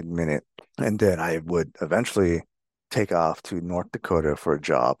for a good minute. And then I would eventually take off to North Dakota for a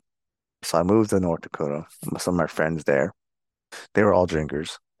job. So I moved to North Dakota. Some of my friends there, they were all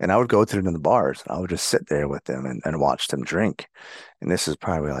drinkers. And I would go to them in the bars. I would just sit there with them and watch them drink. And this is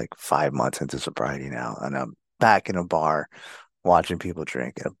probably like 5 months into sobriety now. And I'm back in a bar watching people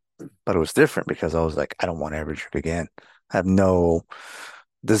drink. But it was different because I was like, I don't want to ever drink again. I have no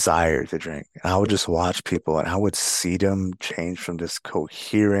desire to drink. And I would just watch people and I would see them change from this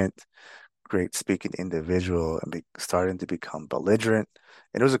coherent, great speaking individual and starting to become belligerent.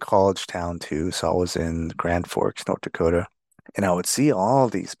 And it was a college town too. So I was in Grand Forks, North Dakota. And I would see all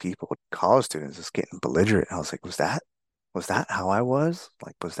these people, college students, just getting belligerent. And I was like, was that how I was?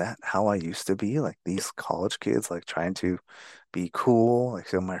 Like, was that how I used to be? Like these college kids, like trying to be cool, like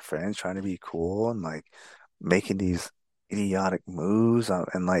some of my friends trying to be cool and like making these idiotic moves.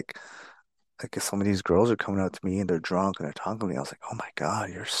 And like some of these girls are coming up to me and they're drunk and they're talking to me. I was like, oh my God,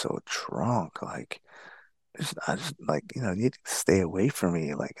 you're so drunk. Like, I just like, you need to stay away from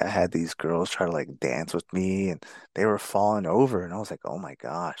me. Like I had these girls try to like dance with me and they were falling over and I was like, oh my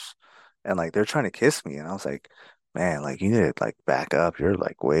gosh. And like they're trying to kiss me and I was like, man, like you need to like back up. You're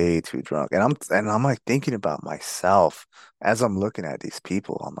like way too drunk. And I'm like thinking about myself as I'm looking at these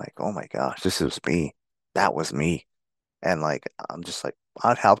people. I'm like, oh my gosh, this is me. That was me. And like I'm just like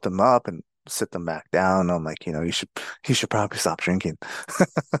I'd help them up and sit them back down. I'm like, you should probably stop drinking.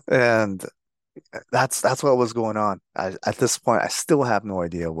 And that's what was going on. At this point, I still have no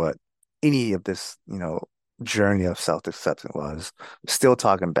idea what any of this, journey of self-acceptance was. Still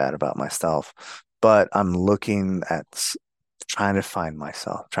talking bad about myself, but I'm looking at trying to find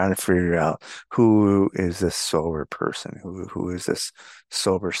myself, trying to figure out who is this sober person, who is this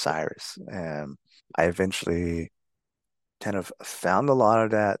sober Cyrus. And I eventually kind of found a lot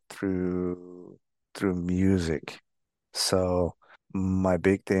of that through music. So my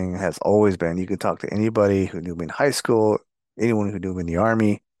big thing has always been you can talk to anybody who knew me in high school, anyone who knew me in the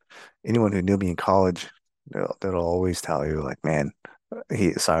army, anyone who knew me in college. They'll always tell you like, man,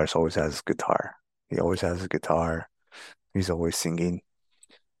 Cyrus always has his guitar. He always has his guitar. He's always singing.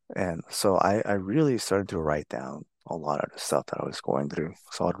 And so I really started to write down a lot of the stuff that I was going through.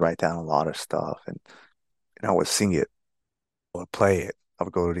 So I'd write down a lot of stuff and I would sing it. I would play it. I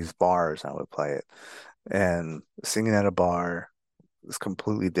would go to these bars and I would play it. And singing at a bar was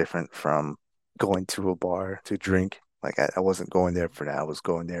completely different from going to a bar to drink. Like I wasn't going there for that. I was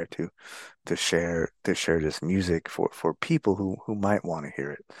going there to share this music for people who might want to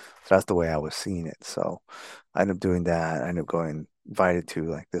hear it. So that's the way I was seeing it. So I ended up doing that. I ended up going invited to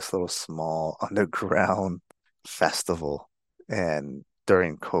like this little small underground festival and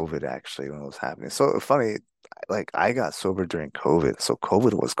during COVID actually when it was happening. So funny, like I got sober during COVID, so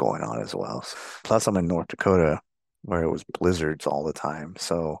COVID was going on as well. Plus I'm in North Dakota where it was blizzards all the time.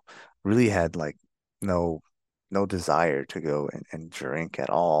 So really had like no no desire to go and drink at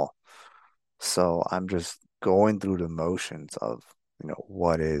all. So I'm just going through the motions of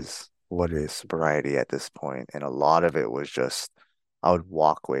what is sobriety at this point? And a lot of it was just I would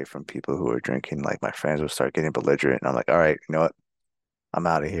walk away from people who were drinking. Like my friends would start getting belligerent, and I'm like, all right, you know what? I'm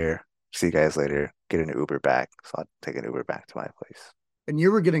out of here. See you guys later. Get an Uber back. So I'd take an Uber back to my place. And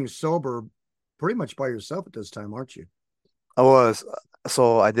you were getting sober pretty much by yourself at this time, aren't you? I was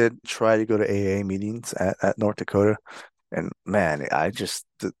so I did try to go to AA meetings at North Dakota. And man, I just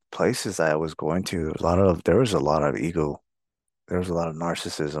the places I was going to, there was a lot of ego, there was a lot of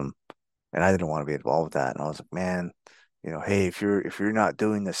narcissism, and I didn't want to be involved with that. And I was like, man, hey, if you're not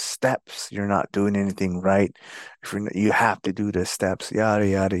doing the steps, you're not doing anything right. If you're not, you have to do the steps, yada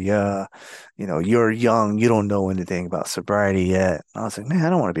yada yada. You're young, you don't know anything about sobriety yet. I was like, man, I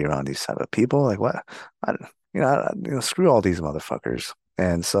don't want to be around these type of people. Like what? I, screw all these motherfuckers.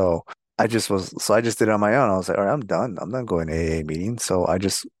 And so I just did it on my own. I was like, all right, I'm done. I'm not going to AA meetings. So I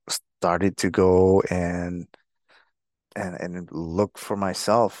just started to go and look for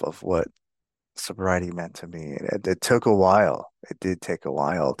myself of what sobriety meant to me. It took a while. It did take a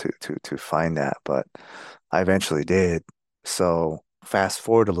while to find that, but I eventually did. So fast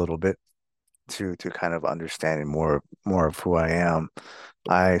forward a little bit to kind of understanding more of who I am.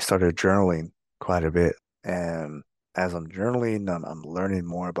 I started journaling quite a bit, and as I'm journaling, I'm learning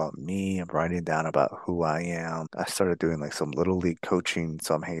more about me. I'm writing down about who I am. I started doing like some little league coaching,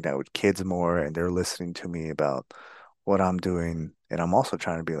 so I'm hanging out with kids more, and they're listening to me about what I'm doing. And I'm also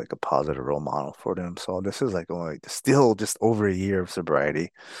trying to be like a positive role model for them. So this is like only still just over a year of sobriety.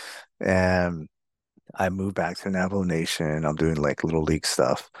 And I moved back to Navajo Nation. I'm doing like little league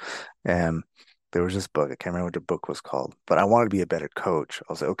stuff. And there was this book. I can't remember what the book was called, but I wanted to be a better coach.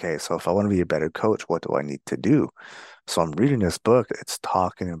 I was like, okay, so if I want to be a better coach, what do I need to do? So I'm reading this book. It's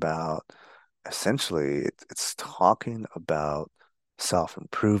talking about essentially, it's talking about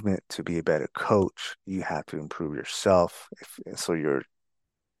self-improvement. To be a better coach, you have to improve yourself. So your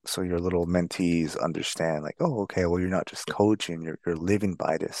little mentees understand like, oh, okay, well, you're not just coaching, you're living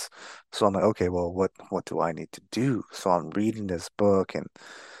by this. So I'm like, okay, well, what do I need to do? So I'm reading this book and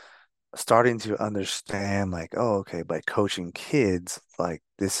starting to understand like, oh, okay, by coaching kids, like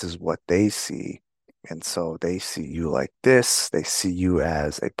this is what they see. And so they see you like this, they see you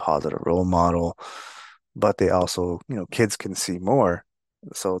as a positive role model, but they also, kids can see more.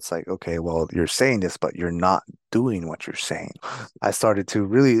 So it's like, okay, well, you're saying this, but you're not doing what you're saying. I started to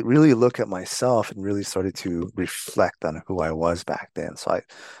really, really look at myself and really started to reflect on who I was back then. So I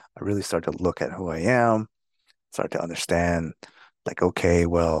really started to look at who I am, start to understand, like, okay,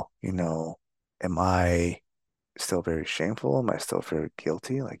 well, am I still very shameful? Am I still very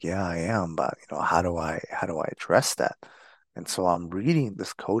guilty? Like, yeah, I am, but how do I address that? And so I'm reading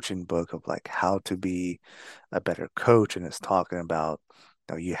this coaching book of like how to be a better coach, and it's talking about,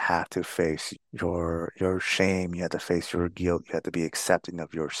 you have to face your shame, you have to face your guilt, you have to be accepting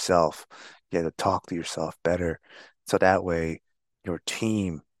of yourself, you have to talk to yourself better, so that way your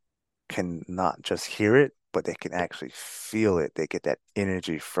team can not just hear it, but they can actually feel it. They get that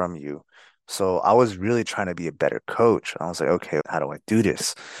energy from you. So I was really trying to be a better coach. I was like, okay, how do I do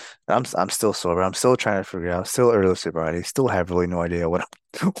this? And I'm still sober. I'm still trying to figure out. Still early sobriety. Still have really no idea what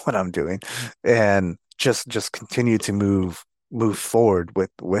what I'm doing, and just continue to move forward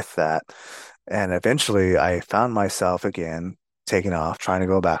with that. And eventually, I found myself again taking off, trying to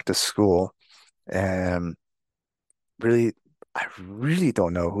go back to school, and really, I really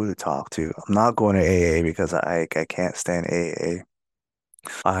don't know who to talk to. I'm not going to AA because I can't stand AA.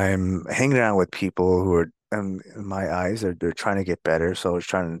 I'm hanging around with people who are, in my eyes, they're trying to get better. So I was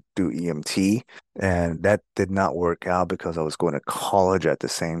trying to do EMT, and that did not work out because I was going to college at the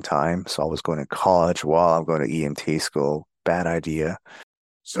same time. So I was going to college while I'm going to EMT school. Bad idea.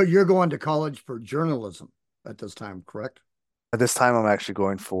 So you're going to college for journalism at this time, correct? At this time, I'm actually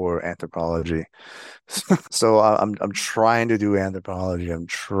going for anthropology. So I'm trying to do anthropology. I'm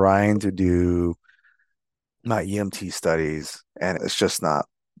trying to do my EMT studies, and it's just not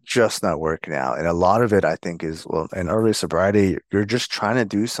working out. And a lot of it, I think, is, well, in early sobriety, you're just trying to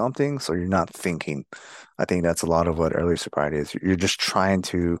do something, so you're not thinking. I think that's a lot of what early sobriety is. You're just trying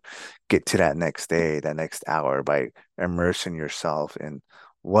to get to that next day, that next hour by immersing yourself in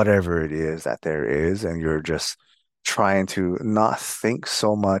whatever it is that there is, and you're just trying to not think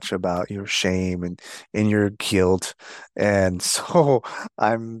so much about your shame and in your guilt. And so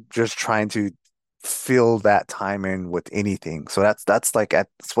I'm just trying to fill that time in with anything. So that's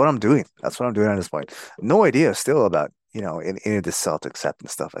what I'm doing. That's what I'm doing at this point. No idea still about, any of this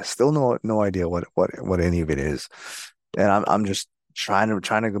self-acceptance stuff. I still no idea what any of it is. And I'm just trying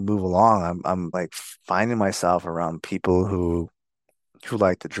to move along. I'm like finding myself around people who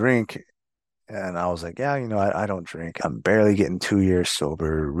like to drink, And I was like, yeah, I don't drink. I'm barely getting 2 years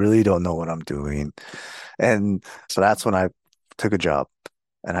sober. Really don't know what I'm doing. And so that's when I took a job.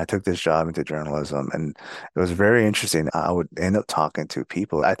 And I took this job into journalism. And it was very interesting. I would end up talking to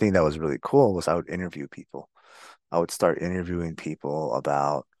people. I think that was really cool was I would interview people. I would start interviewing people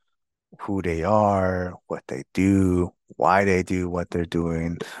about who they are, what they do, why they do what they're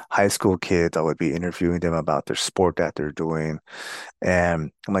doing. High school kids, I would be interviewing them about their sport that they're doing.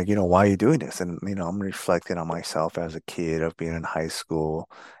 And I'm like, why are you doing this? And, I'm reflecting on myself as a kid of being in high school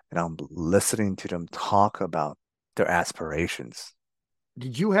and I'm listening to them talk about their aspirations.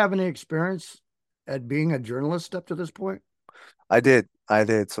 Did you have any experience at being a journalist up to this point? I did. I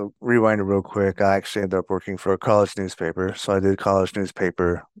did. So rewind it real quick. I actually ended up working for a college newspaper. So I did college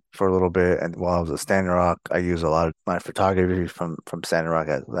newspaper for a little bit. And while I was at Standing Rock, I used a lot of my photography from Standing Rock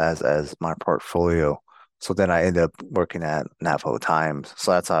as my portfolio. So then I ended up working at Navajo Times.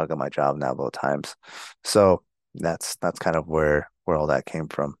 So that's how I got my job, Navajo Times. So that's kind of where all that came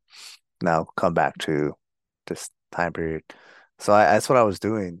from. Now come back to this time period. So that's what I was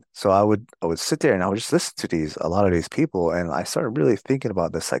doing. So I would sit there and I would just listen to a lot of these people, and I started really thinking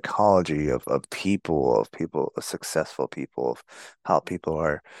about the psychology of people, of successful people, of how people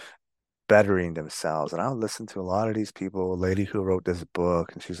are bettering themselves. And I would listen to a lot of these people, a lady who wrote this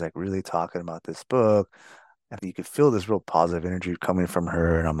book, and she's like really talking about this book. And you could feel this real positive energy coming from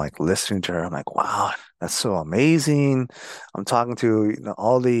her. And I'm like listening to her. I'm like, wow, that's so amazing. I'm talking to,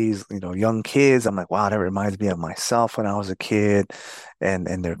 all these, young kids. I'm like, wow, that reminds me of myself when I was a kid. And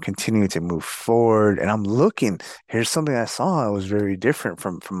they're continuing to move forward. And I'm looking, here's something I saw. It was very different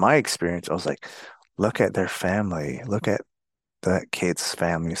from my experience. I was like, look at their family. Look at that kid's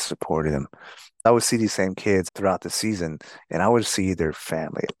family supported him. I would see these same kids throughout the season, and I would see their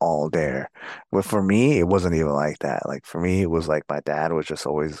family all there. But for me, it wasn't even like that. Like for me, it was like my dad was just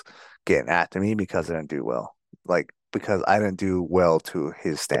always getting after me because I didn't do well. Like because I didn't do well to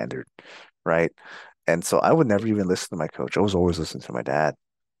his standard, right? And so I would never even listen to my coach. I was always listening to my dad.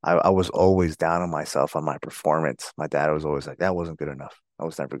 I was always down on myself on my performance. My dad was always like, that wasn't good enough. That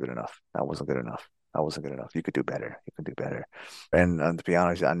was never good enough. That wasn't good enough. That wasn't good enough. You could do better. You could do better. And to be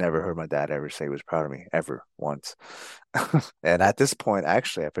honest, I never heard my dad ever say he was proud of me, ever once. And at this point,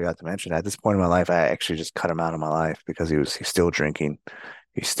 actually, I forgot to mention, at this point in my life, I actually just cut him out of my life because he's still drinking.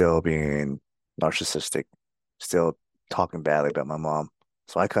 He's still being narcissistic, still talking badly about my mom.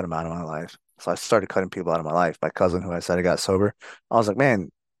 So I cut him out of my life. So I started cutting people out of my life. My cousin, who I said I got sober, I was like,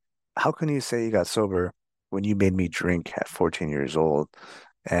 man, how can you say you got sober when you made me drink at 14 years old?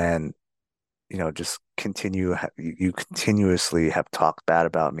 And just you continuously have talked bad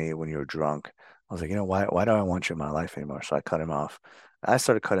about me when you're drunk. I was like, why do I want you in my life anymore? So I cut him off. I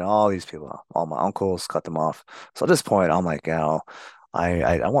started cutting all these people off, all my uncles, cut them off. So at this point, I'm like, I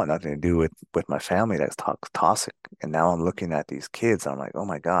want nothing to do with my family that's toxic. And now I'm looking at these kids, and I'm like, oh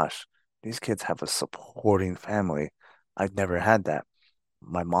my gosh, these kids have a supporting family. I've never had that.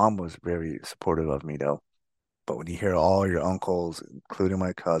 My mom was very supportive of me though. But when you hear all your uncles, including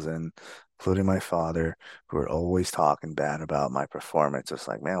my cousin, including my father, who are always talking bad about my performance, it's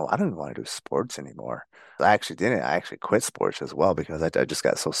like, man, well, I don't even want to do sports anymore. I actually didn't. I actually quit sports as well because I just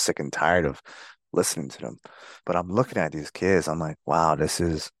got so sick and tired of listening to them. But I'm looking at these kids, I'm like, wow, this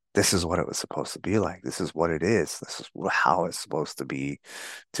is what it was supposed to be like. This is what it is. This is how it's supposed to be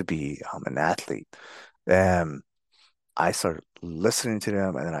an athlete. Um, I started listening to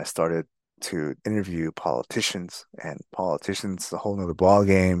them, and then I started to interview politicians. And politicians, a whole nother ball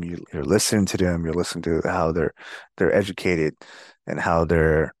game. You're listening to them. You're listening to how they're educated and how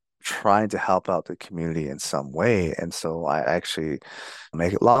they're trying to help out the community in some way. And so I actually,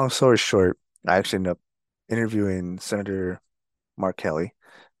 make it long story short, I actually ended up interviewing Senator Mark Kelly,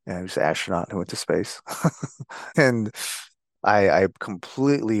 and he was an astronaut who went to space. And I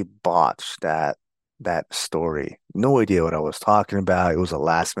completely botched that story. No idea what I was talking about. It was a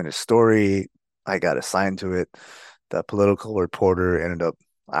last minute story. I got assigned to it. The political reporter ended up,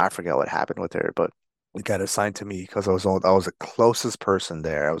 I forgot what happened with her, but it got assigned to me because I was the closest person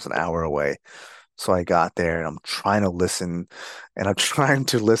there. I was an hour away. So I got there and I'm trying to listen and I'm trying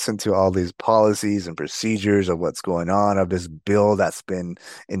to listen to all these policies and procedures of what's going on of this bill that's been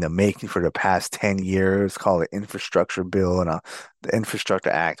in the making for the past 10 years called the infrastructure bill and the infrastructure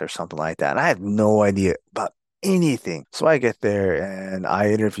act or something like that. And I had no idea about anything. So I get there and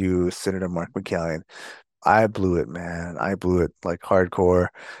I interview Senator Mark McCallion. I blew it, man. I blew it like hardcore.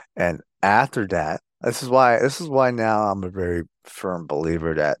 And after that, this is why now I'm a very firm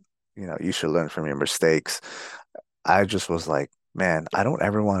believer that, you should learn from your mistakes. I just was like, man, I don't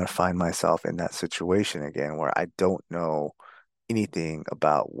ever want to find myself in that situation again where I don't know anything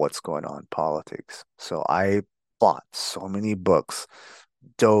about what's going on in politics. So I bought so many books,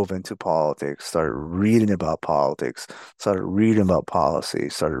 dove into politics, started reading about politics, started reading about policy,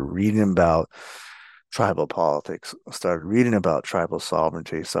 started reading about tribal politics, started reading about tribal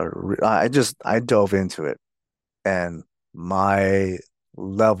sovereignty, I dove into it, and my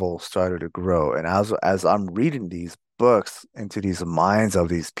level started to grow. And as I'm reading these books into these minds of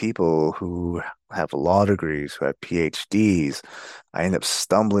these people who have law degrees, who have PhDs, I end up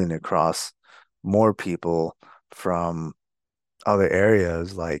stumbling across more people from other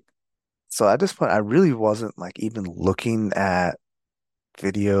areas. Like, so at this point, I really wasn't like even looking at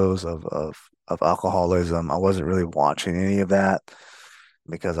videos of alcoholism. I wasn't really watching any of that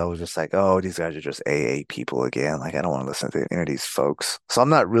because I was just like, oh, these guys are just AA people again. Like, I don't want to listen to any of these folks. So I'm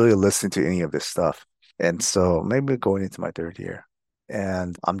not really listening to any of this stuff. And so maybe going into my third year,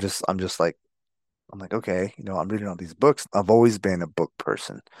 and I'm just like, I'm like, okay, I'm reading all these books. I've always been a book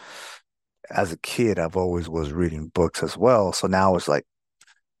person. As a kid, I've always was reading books as well. So now it's like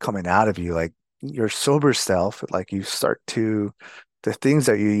coming out of you, like your sober self, like you start to the things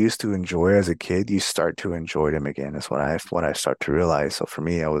that you used to enjoy as a kid, you start to enjoy them again. Is what I start to realize. So for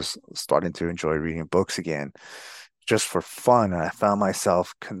me, I was starting to enjoy reading books again, just for fun. And I found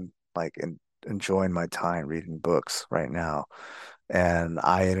myself enjoying my time reading books right now. And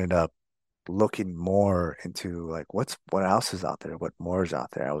I ended up looking more into like what else is out there, what more is out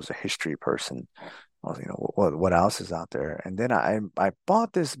there. I was a history person. I was, what else is out there? And then I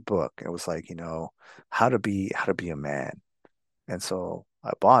bought this book. It was like, how to be a man. And so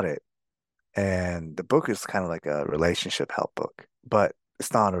I bought it. And the book is kind of like a relationship help book, but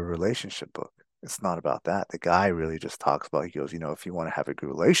it's not a relationship book. It's not about that. The guy really just talks about, he goes, if you want to have a good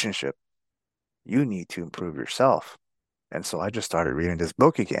relationship, you need to improve yourself. And so I just started reading this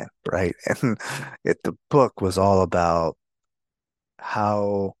book again, right? And the book was all about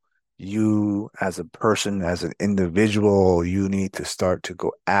how you as a person, as an individual, you need to start to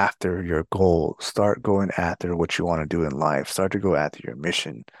go after your goal, start going after what you want to do in life, start to go after your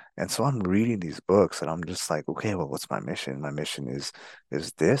mission. And so I'm reading these books and I'm just like, okay, well, what's my mission? My mission is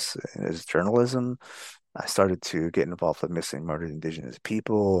this, is journalism. I started to get involved with missing murdered indigenous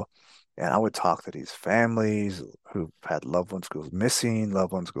people. And I would talk to these families who've had loved ones go missing,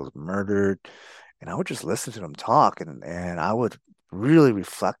 loved ones go murdered. And I would just listen to them talk and I would really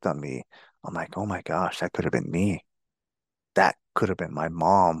reflect on me. I'm like, oh my gosh, that could have been me. That could have been my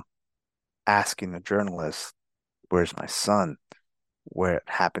mom asking a journalist, where's my son? Where it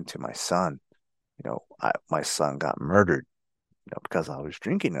happened to my son? My son got murdered, because I was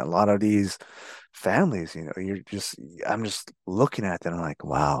drinking. A lot of these families, I'm just looking at them like,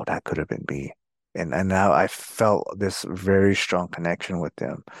 wow, that could have been me. And now I felt this very strong connection with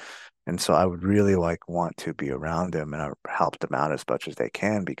them. And so I would really like want to be around them and I help them out as much as they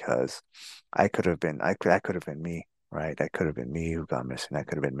can because I could have been me, right? That could have been me who got missing. That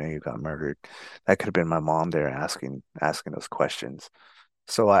could have been me who got murdered. That could have been my mom there asking those questions.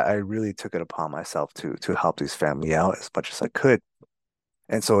 So I really took it upon myself to help these family out as much as I could.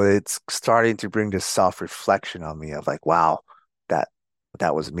 And so it's starting to bring this self-reflection on me of like, wow, that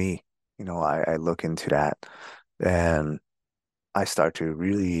that was me. I look into that and I start to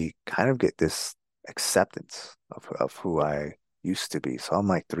really kind of get this acceptance of who I used to be. So I'm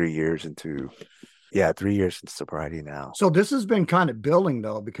like 3 years into, yeah, 3 years into sobriety now. So this has been kind of building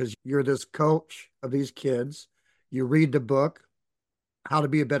though, because you're this coach of these kids. You read the book, How to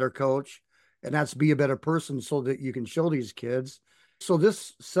Be a Better Coach, and that's be a better person so that you can show these kids. So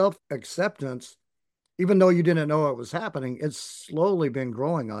this self-acceptance, even though you didn't know it was happening, it's slowly been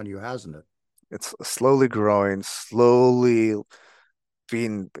growing on you, hasn't it? It's slowly growing, slowly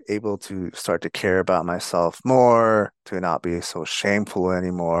being able to start to care about myself more, to not be so shameful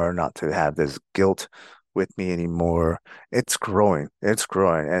anymore, not to have this guilt with me anymore. It's growing. It's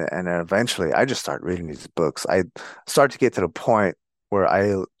growing. And then eventually I just start reading these books. I start to get to the point where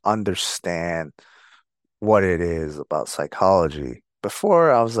I understand what it is about psychology.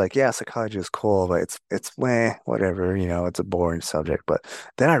 Before I was like, yeah, psychology is cool, but it's meh, whatever, it's a boring subject. But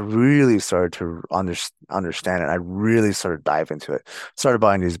then I really started to understand it. I really started to dive into it. Started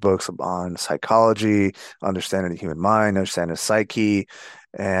buying these books on psychology, understanding the human mind, understanding the psyche,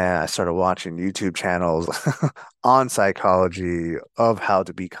 and I started watching YouTube channels on psychology of how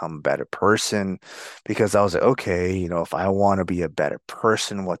to become a better person because I was like, okay, if I want to be a better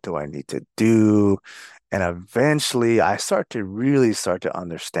person, what do I need to do? And eventually I start to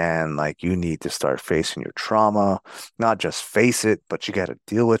understand like you need to start facing your trauma, not just face it, but you got to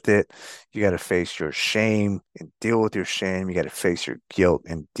deal with it. You got to face your shame and deal with your shame. You got to face your guilt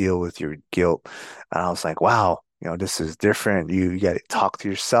and deal with your guilt. And I was like, wow, this is different. You got to talk to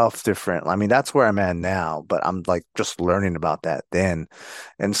yourself different. I mean, that's where I'm at now, but I'm like just learning about that then.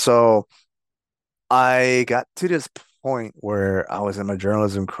 And so I got to this point where I was in my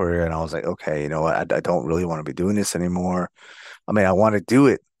journalism career and I was like, okay, you know what? I don't really want to be doing this anymore. I mean, I want to do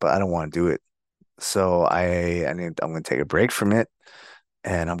it, but I don't want to do it. So I'm going to take a break from it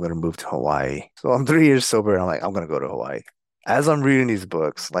and I'm going to move to Hawaii. So I'm 3 years sober and I'm like, I'm going to go to Hawaii. As I'm reading these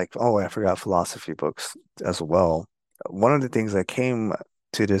books, like, oh, I forgot philosophy books as well. One of the things I came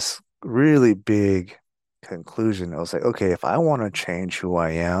to this really big conclusion, I was like, okay, if I want to change who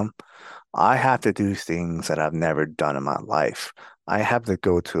I am, I have to do things that I've never done in my life. I have to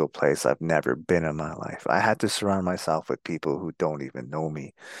go to a place I've never been in my life. I had to surround myself with people who don't even know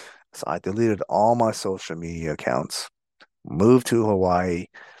me. So I deleted all my social media accounts, moved to Hawaii.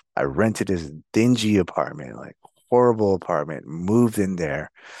 I rented this dingy apartment, like horrible apartment, moved in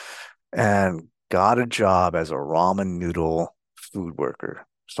there and got a job as a ramen noodle food worker.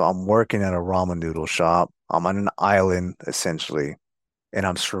 So I'm working at a ramen noodle shop. I'm on an island essentially, and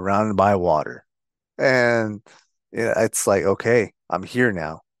I'm surrounded by water. And it's like, okay, I'm here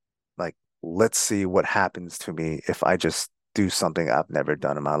now. Like, let's see what happens to me if I just do something I've never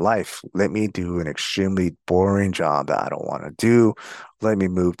done in my life. Let me do an extremely boring job that I don't want to do. Let me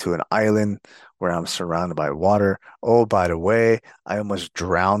move to an island where I'm surrounded by water. Oh, by the way, I almost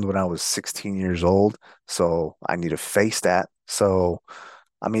drowned when I was 16 years old, so I need to face that. So,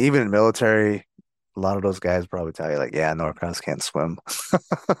 I mean, even in the military, a lot of those guys probably tell you like, yeah, Norcross can't swim.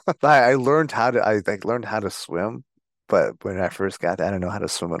 I learned how to I like learned how to swim, but when I first got there, I didn't know how to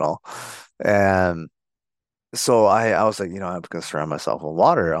swim at all. And so I was like, I'm gonna surround myself with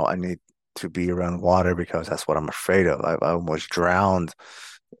water. I need to be around water because that's what I'm afraid of. I almost drowned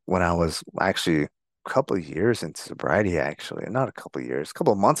when I was actually a couple of years into sobriety, actually. Not a couple of years, a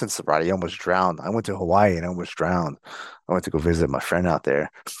couple of months in sobriety, I almost drowned. I went to Hawaii and I almost drowned. I went to go visit my friend out there.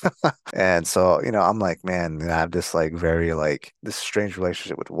 And so, I'm like, man, I have this like very like this strange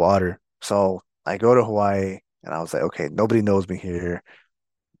relationship with water. So I go to Hawaii and I was like, okay, nobody knows me here.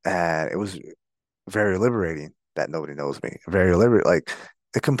 And it was very liberating that nobody knows me. Very liberating. Like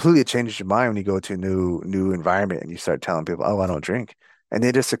it completely changes your mind when you go to a new environment and you start telling people, oh, I don't drink. And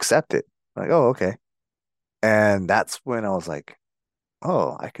they just accept it. Like, oh, okay. And that's when I was like,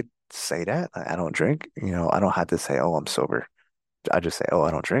 oh, I could say that. I don't drink. I don't have to say, oh, I'm sober. I just say, oh,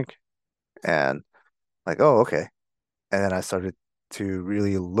 I don't drink. And like, oh, okay. And then I started to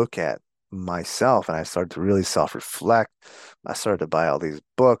really look at myself and I started to really self-reflect. I started to buy all these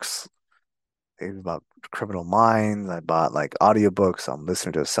books about criminal minds. I bought like audiobooks. I'm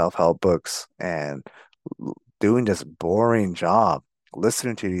listening to self-help books and doing this boring job,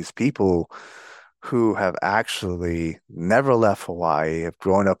 listening to these people who have actually never left Hawaii, have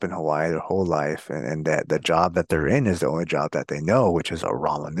grown up in Hawaii their whole life, and that the job that they're in is the only job that they know, which is a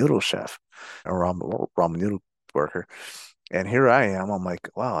ramen noodle chef, a ramen noodle worker. And here I am. I'm like,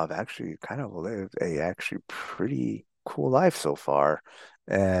 wow, I've actually kind of lived a actually pretty cool life so far.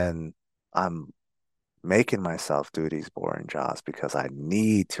 And I'm making myself do these boring jobs because I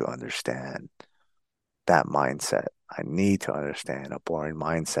need to understand that mindset. I need to understand a boring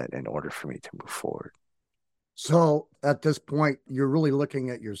mindset in order for me to move forward. So at this point, you're really looking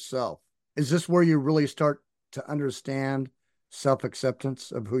at yourself. Is this where you really start to understand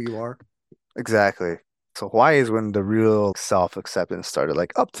self-acceptance of who you are? Exactly. So Hawaii is when the real self-acceptance started.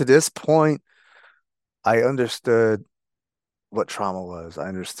 Like up to this point, I understood what trauma was. I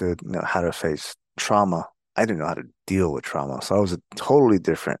understood, how to face trauma. I didn't know how to deal with trauma. So I was a totally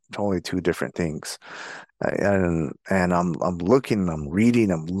different, totally two different things. And I'm looking, I'm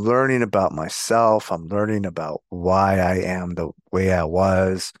reading, I'm learning about myself. I'm learning about why I am the way I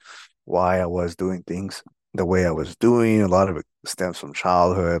was, why I was doing things the way I was doing. A lot of it stems from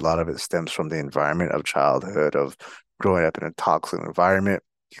childhood. A lot of it stems from the environment of childhood, of growing up in a toxic environment.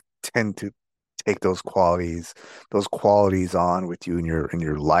 Tend to take those qualities on with you in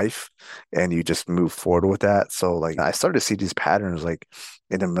your life and you just move forward with that. So like I started to see these patterns like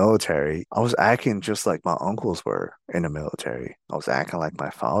in the military. I was acting just like my uncles were in the military. I was acting like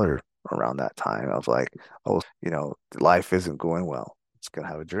my father around that time. I was like, oh, life isn't going well. It's gonna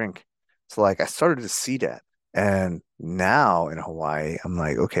have a drink. So like I started to see that. And now in Hawaii, I'm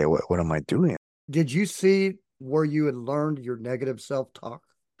like, okay, what am I doing? Did you see where you had learned your negative self-talk?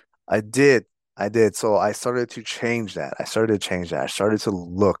 I did. I did. So I started to change that. I started to change that. I started to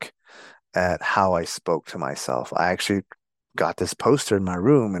look at how I spoke to myself. I actually got this poster in my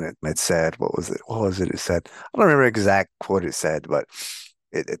room and it said, what was it? What was it? It said, I don't remember exact quote it said, but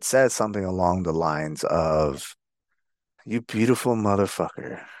it said something along the lines of, you beautiful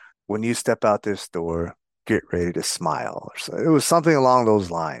motherfucker. When you step out this door, get ready to smile. So it was something along those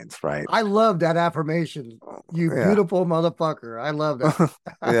lines, right? I love that affirmation. You Yeah. beautiful motherfucker. I love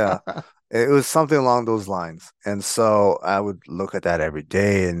Yeah. that. It was something along those lines. And so I would look at that every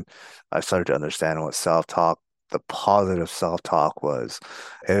day and I started to understand what self-talk, the positive self-talk was.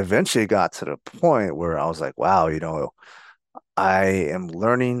 It eventually got to the point where I was like, wow, I am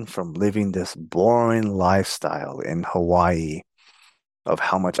learning from living this boring lifestyle in Hawaii of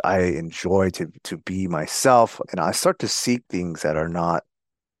how much I enjoy to be myself. And I start to seek things that are not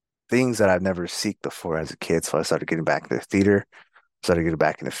things that I've never seeked before as a kid. So I started getting back into theater, started getting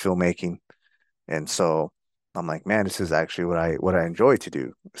back into filmmaking. And so I'm like, man, this is actually what I enjoy to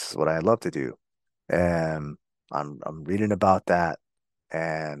do. This is what I love to do. And I'm reading about that.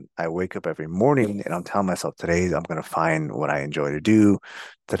 And I wake up every morning and I'm telling myself, today I'm going to find what I enjoy to do.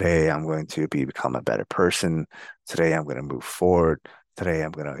 Today I'm going to become a better person. Today I'm going to move forward. Today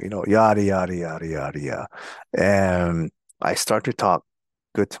I'm going to, yada, yada, yada, yada, yada. And I start to talk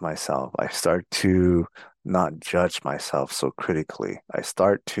good to myself. I start to not judge myself so critically. I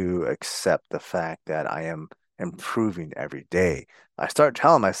start to accept the fact that I am improving every day. I start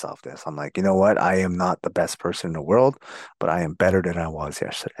telling myself this. I'm like, you know what? I am not the best person in the world, but I am better than I was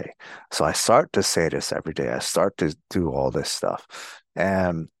yesterday. So I start to say this every day. I start to do all this stuff.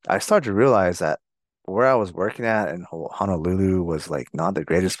 And I start to realize that where I was working at in Honolulu was like not the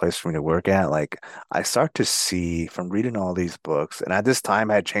greatest place for me to work at. Like I start to see from reading all these books, and at this time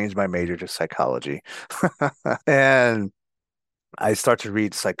I had changed my major to psychology. And I start to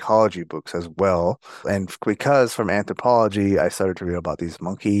read psychology books as well. And because from anthropology, I started to read about these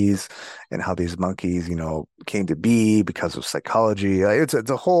monkeys and how these monkeys, came to be because of psychology. Like, that's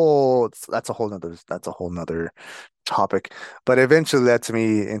a whole nother topic. But eventually led to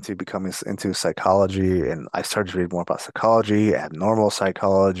me into becoming into psychology. And I started to read more about psychology, abnormal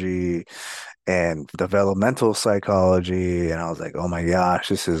psychology, and developmental psychology. And I was like, oh my gosh,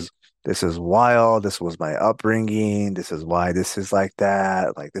 this is wild. This was my upbringing. This is why this is like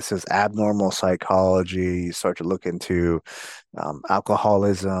that. Like this is abnormal psychology. You start to look into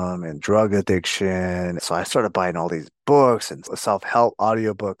alcoholism and drug addiction. So I started buying all these books and self-help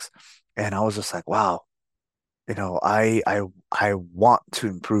audiobooks. And I was just like, wow, I want to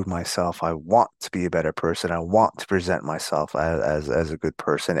improve myself. I want to be a better person. I want to present myself as a good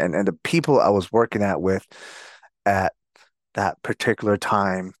person. And the people I was working at that particular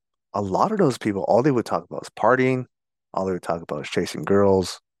time, a lot of those people, all they would talk about was partying, all they would talk about was chasing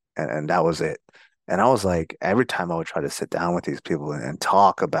girls, and that was it. And I was like, every time I would try to sit down with these people and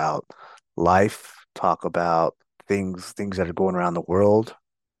talk about life, talk about things that are going around the world,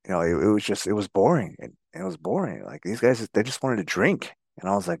 it was boring. It was boring. Like these guys, they just wanted to drink. And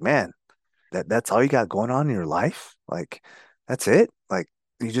I was like, man, that's all you got going on in your life? Like, that's it? Like,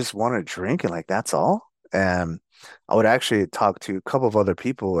 you just want to drink and like that's all? And I would actually talk to a couple of other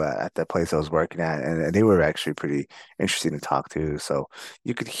people at that place I was working at, and they were actually pretty interesting to talk to. So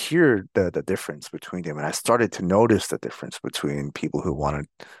you could hear the difference between them. And I started to notice the difference between people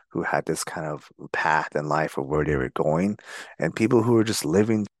who had this kind of path in life of where they were going, and people who were just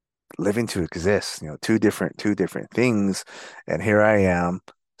living to exist, two different things. And here I am,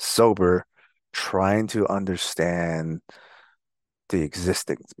 sober, trying to understand the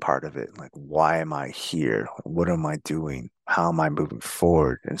existing part of it. Like, why am I here? What am I doing? How am I moving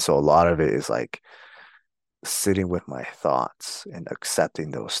forward? And so a lot of it is like sitting with my thoughts and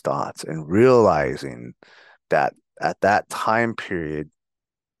accepting those thoughts and realizing that at that time period,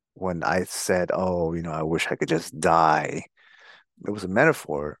 when I said, oh, I wish I could just die, it was a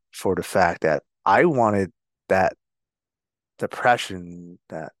metaphor for the fact that I wanted that depression,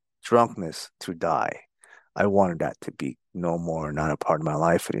 that drunkenness to die. I wanted that to be no more, not a part of my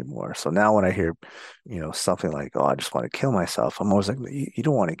life anymore. So now when I hear, something like, oh, I just want to kill myself, I'm always like, you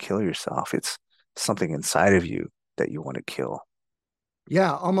don't want to kill yourself. It's something inside of you that you want to kill.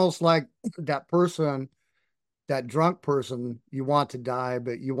 Yeah, almost like that person, that drunk person, you want to die,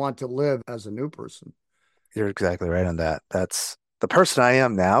 but you want to live as a new person. You're exactly right on that. That's the person I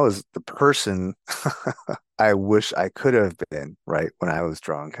am now is the person I wish I could have been, right? When I was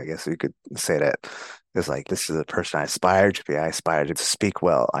drunk, I guess you could say that. It's like this is the person I aspire to be. I aspire to speak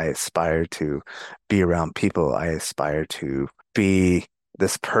well. I aspire to be around people. I aspire to be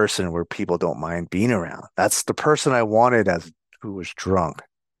this person where people don't mind being around. That's the person I wanted as who was drunk.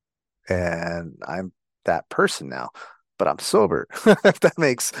 And I'm that person now, but I'm sober. If that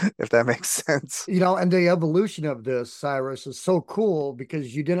makes sense. And the evolution of this, Cyrus, is so cool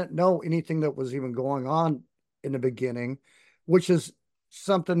because you didn't know anything that was even going on in the beginning, which is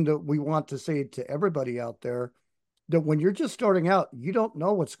something that we want to say to everybody out there that when you're just starting out, you don't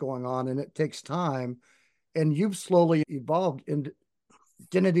know what's going on and it takes time. And you've slowly evolved and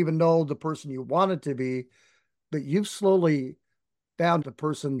didn't even know the person you wanted to be, but you've slowly found the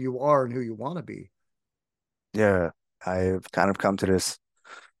person you are and who you want to be. Yeah, I've kind of come to this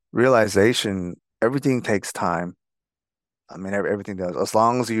realization. Everything takes time. I mean, everything does. As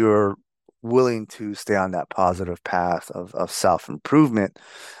long as you're willing to stay on that positive path of self-improvement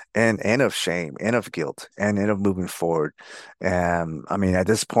and of shame and of guilt and of moving forward. And I mean, at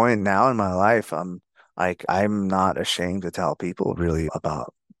this point now in my life, I'm not ashamed to tell people really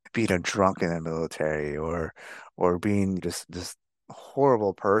about being a drunk in the military or being just this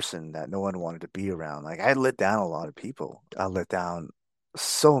horrible person that no one wanted to be around. Like I let down a lot of people. I let down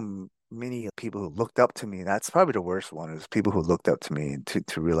many people who looked up to me. That's probably the worst one is people who looked up to me and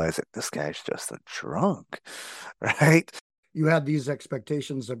to realize that this guy's just a drunk, right? You had these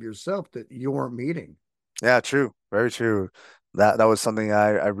expectations of yourself that you weren't meeting. Yeah, true. Very true. That was something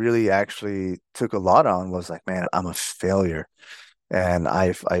I really actually took a lot on was like, man, I'm a failure. And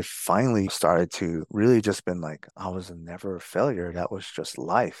I finally started to really just been like, I was never a failure. That was just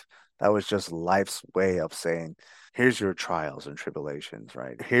life. That was just life's way of saying, here's your trials and tribulations,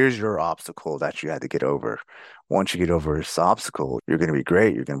 right? Here's your obstacle that you had to get over. Once you get over this obstacle, you're going to be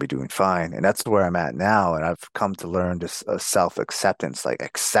great. You're going to be doing fine. And that's where I'm at now. And I've come to learn this self-acceptance, like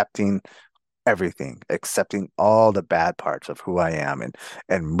accepting everything, accepting all the bad parts of who I am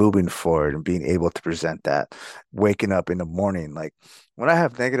and moving forward and being able to present that, waking up in the morning. Like when I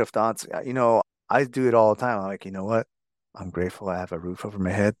have negative thoughts, I do it all the time. I'm like, you know what? I'm grateful I have a roof over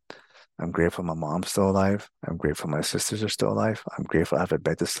my head. I'm grateful my mom's still alive. I'm grateful my sisters are still alive. I'm grateful I have a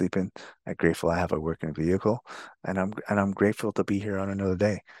bed to sleep in. I'm grateful I have a working vehicle. And I'm grateful to be here on another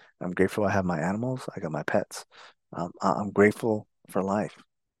day. I'm grateful I have my animals. I got my pets. I'm grateful for life.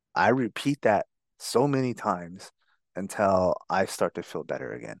 I repeat that so many times until I start to feel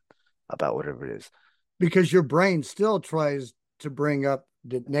better again about whatever it is. Because your brain still tries to bring up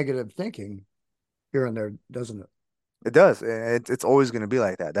the negative thinking here and there, doesn't it? It does. It's always going to be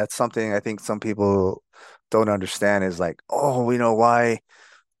like that. That's something I think some people don't understand is like, oh, why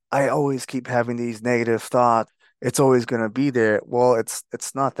I always keep having these negative thoughts. It's always going to be there. Well, it's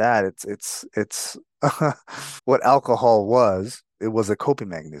not that. It's what alcohol was. It was a coping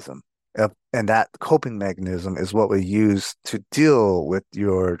mechanism. And that coping mechanism is what we use to deal with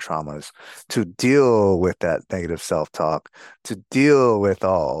your traumas, to deal with that negative self-talk, to deal with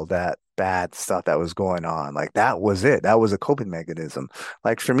all that bad stuff that was going on. Like that was it. That was a coping mechanism.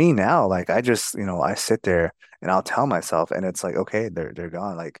 Like for me now, like I just, I sit there and I'll tell myself, and it's like, okay, they're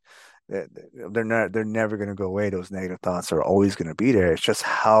gone. Like they're never gonna go away. Those negative thoughts are always gonna be there. It's just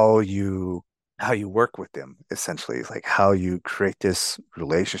how you work with them, essentially. It's like how you create this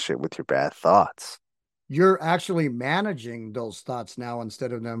relationship with your bad thoughts. You're actually managing those thoughts now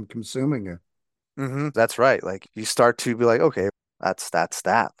instead of them consuming you. That's right. Like you start to be like, okay, that's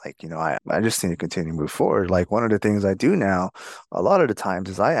that. Like, I just need to continue to move forward. Like one of the things I do now, a lot of the times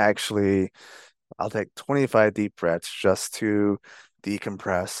is I'll take 25 deep breaths just to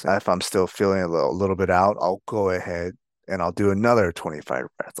decompress. If I'm still feeling a little bit out, I'll go ahead and I'll do another 25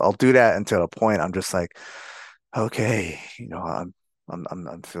 breaths. I'll do that until a point I'm just like, okay,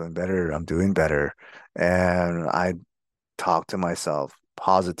 I'm feeling better. I'm doing better. And I talk to myself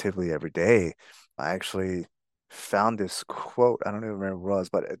positively every day. I actually found this quote. I don't even remember what it was,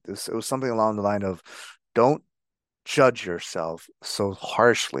 but it was something along the line of, don't judge yourself so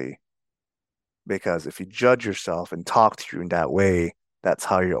harshly because if you judge yourself and talk to you in that way, that's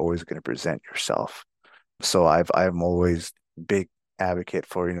how you're always going to present yourself. So I'm always big advocate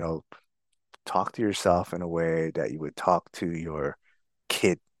for, talk to yourself in a way that you would talk to your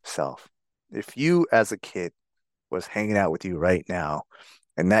kid self. If you as a kid was hanging out with you right now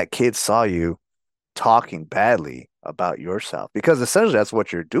and that kid saw you talking badly about yourself, because essentially that's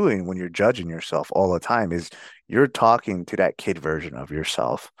what you're doing when you're judging yourself all the time is you're talking to that kid version of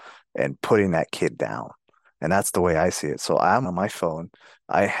yourself and putting that kid down. And that's the way I see it. So I'm on my phone.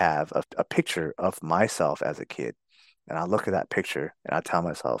 I have a picture of myself as a kid. And I look at that picture and I tell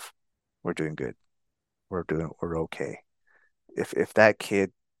myself, we're doing good. We're okay. If that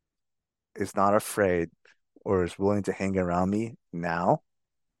kid is not afraid or is willing to hang around me now,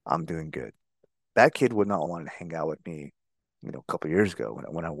 I'm doing good. That kid would not want to hang out with me, a couple of years ago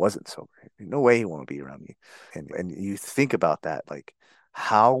when I wasn't sober. No way he want to be around me. And you think about that, like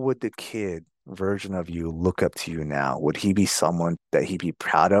how would the kid version of you look up to you now? Would he be someone that he'd be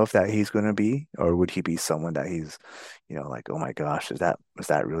proud of that he's going to be, or would he be someone that he's, like, oh my gosh, is that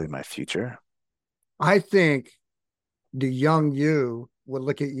really my future? I think the young you would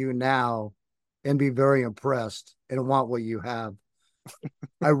look at you now and be very impressed and want what you have.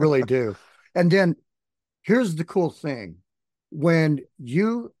 I really do. And then Here's the cool thing. When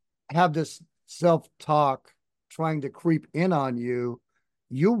you have this self-talk trying to creep in on you,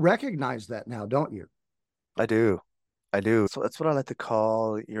 you recognize that now, don't you? I do. I do. So that's what I like to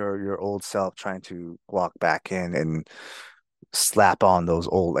call your old self trying to walk back in and slap on those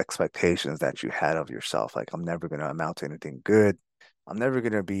old expectations that you had of yourself. Like, I'm never going to amount to anything good. I'm never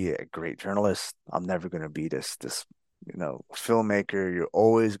going to be a great journalist. I'm never going to be this filmmaker. You're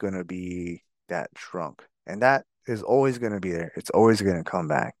always going to be that drunk. And that is always going to be there. It's always going to come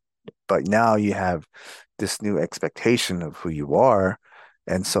back. But now you have this new expectation of who you are.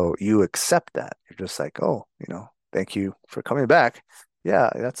 And so you accept that. You're just like, oh, thank you for coming back. Yeah,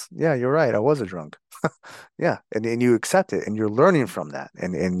 you're right. I was a drunk. Yeah. And you accept it and you're learning from that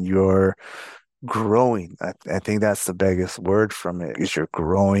and you're growing. I think that's the biggest word from it is you're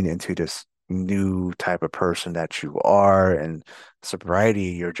growing into this new type of person that you are. And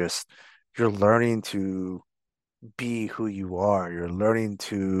sobriety, you're learning to be who you are. You're learning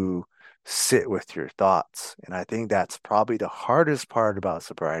to sit with your thoughts. And I think that's probably the hardest part about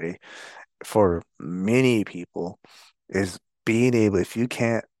sobriety for many people is being able, if you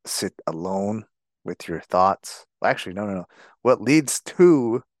can't sit alone with your thoughts, well, actually, no, no, no. What leads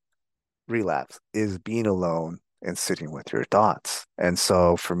to relapse is being alone and sitting with your thoughts. And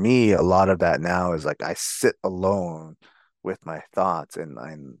so for me, a lot of that now is like I sit alone with my thoughts and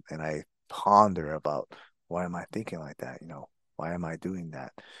I ponder about why am I thinking like that? Why am I doing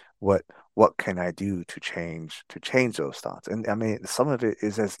that? What what can I do to change those thoughts? And I mean, some of it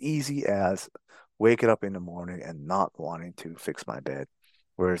is as easy as waking up in the morning and not wanting to fix my bed.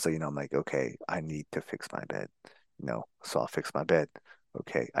 Whereas, I'm like, okay, I need to fix my bed, so I'll fix my bed.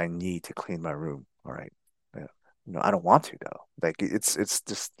 Okay, I need to clean my room. All right. Yeah. I don't want to though. Like it's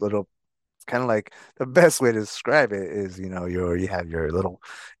just little it's kind of like the best way to describe it is, you have your little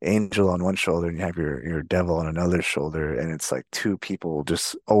angel on one shoulder and you have your devil on another shoulder, and it's like two people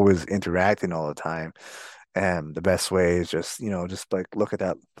just always interacting all the time. And the best way is just like look at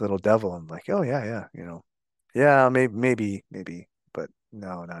that little devil and like, oh yeah, yeah, yeah, maybe, but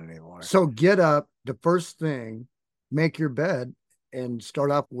no, not anymore. So get up, the first thing, make your bed, and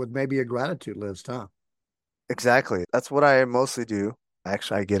start off with maybe a gratitude list, huh? Exactly. That's what I mostly do.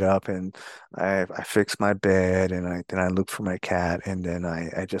 Actually, I get up and I fix my bed and I look for my cat and then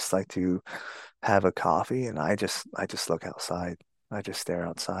I just like to have a coffee and I just look outside. I just stare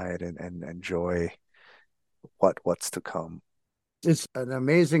outside and enjoy what's to come. It's an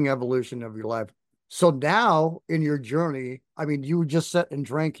amazing evolution of your life. So now in your journey, I mean, you just sat and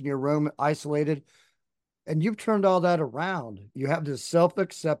drank in your room, isolated, and you've turned all that around. You have this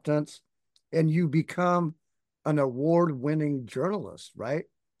self-acceptance and you become an award-winning journalist, right?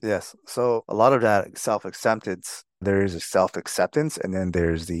 Yes. So a lot of that self-acceptance, there is a self-acceptance and then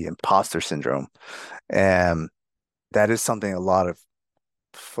there's the imposter syndrome. And that is something a lot of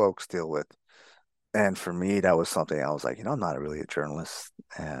folks deal with. And for me, that was something I was like, I'm not really a journalist.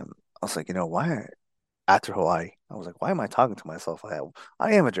 And I was like, why? After Hawaii, I was like, why am I talking to myself?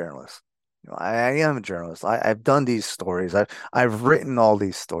 I am a journalist. I am a journalist. I've done these stories. I've written all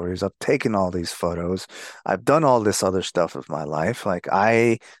these stories. I've taken all these photos. I've done all this other stuff with my life. Like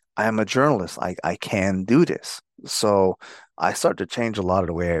I am a journalist. I can do this. So I start to change a lot of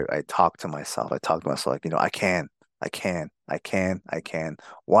the way I talk to myself. I talk to myself like, I can.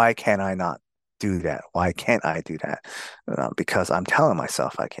 Why can't I not do that? Why can't I do that? Because I'm telling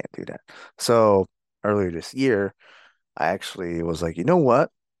myself I can't do that. So earlier this year, I actually was like, you know what?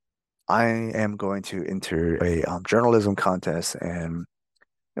 I am going to enter a journalism contest, and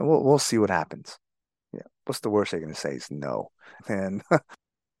we'll see what happens. Yeah, what's the worst they're going to say is no. And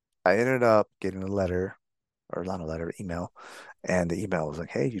I ended up getting a letter, or not a letter, email, and the email was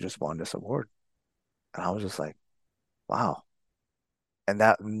like, "Hey, you just won this award," and I was just like, "Wow!" And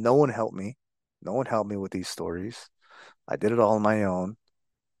that no one helped me. No one helped me with these stories. I did it all on my own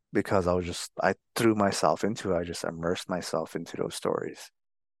because I threw myself into it. I just immersed myself into those stories.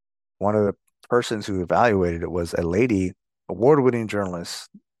 One of the persons who evaluated it was a lady, award-winning journalist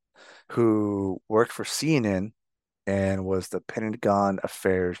who worked for CNN and was the Pentagon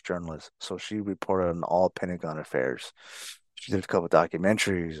Affairs journalist. So she reported on all Pentagon affairs. She did a couple of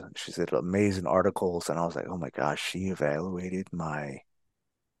documentaries. She did amazing articles, and I was like, oh my gosh, she evaluated my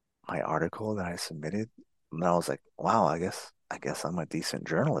article that I submitted. And I was like, wow, I guess I'm a decent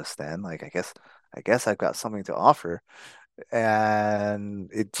journalist then. Like I guess I've got something to offer. And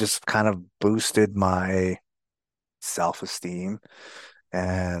it just kind of boosted my self-esteem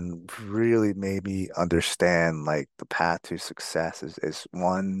and really made me understand like the path to success is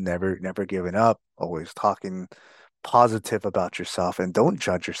one, never giving up, always talking positive about yourself and don't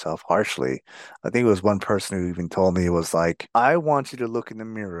judge yourself harshly. I think it was one person who even told me, it was like, I want you to look in the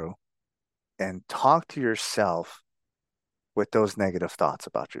mirror and talk to yourself with those negative thoughts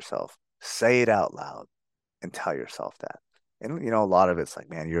about yourself. Say it out loud and tell yourself that. And a lot of it's like,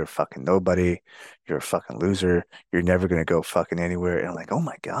 man, you're a fucking nobody. You're a fucking loser. You're never gonna go fucking anywhere. And I'm like, oh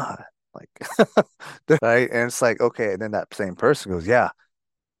my God. Like, right? And it's like, okay. And then that same person goes, yeah,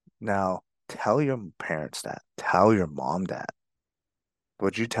 now tell your parents that. Tell your mom that.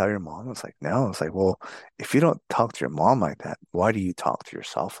 Would you tell your mom? It's like, no. It's like, well, if you don't talk to your mom like that, why do you talk to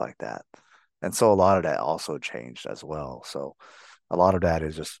yourself like that? And so a lot of that also changed as well. So a lot of that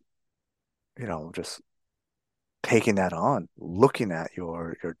is just taking that on, looking at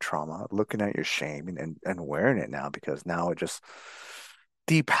your trauma, looking at your shame and wearing it now, because now it just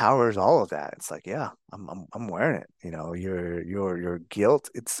depowers all of that. It's like, yeah, I'm wearing it. Your guilt,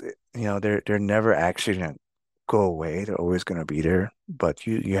 they're never actually gonna go away. They're always gonna be there. But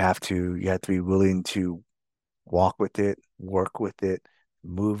you have to be willing to walk with it, work with it,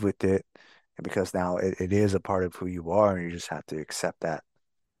 move with it. And because now it is a part of who you are, and you just have to accept that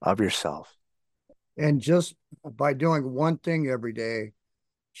of yourself. And just by doing one thing every day,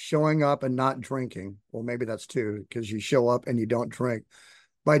 showing up and not drinking, well, maybe that's two, because you show up and you don't drink.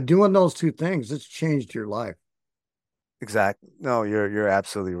 By doing those two things, it's changed your life. Exactly. No, you're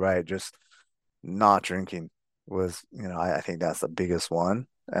absolutely right. Just not drinking was, I think that's the biggest one.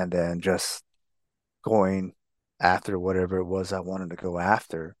 And then just going after whatever it was I wanted to go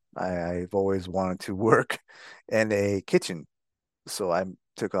after. I've always wanted to work in a kitchen. So I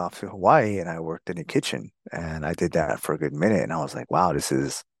took off to Hawaii and I worked in a kitchen, and I did that for a good minute. And I was like, wow, this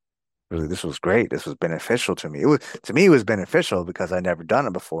was great. This was beneficial to me. To me, it was beneficial because I never done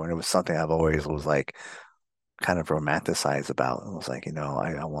it before. And it was something I've always was like kind of romanticized about. I was like,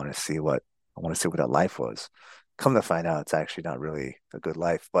 I want to see what that life was. Come to find out, it's actually not really a good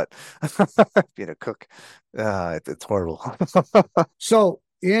life, but being a cook, it's horrible. So,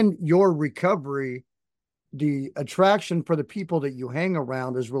 in your recovery, the attraction for the people that you hang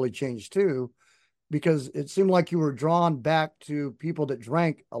around has really changed too, because it seemed like you were drawn back to people that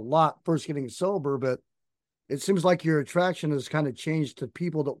drank a lot first getting sober, but it seems like your attraction has kind of changed to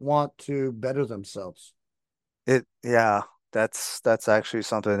people that want to better themselves. Yeah, that's actually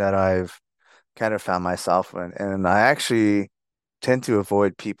something that I've kind of found myself in, and I actually tend to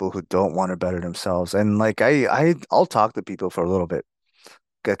avoid people who don't want to better themselves. And like I'll talk to people for a little bit,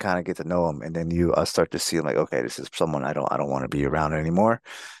 get to know them, and then I start to see like, okay, this is someone I don't want to be around anymore.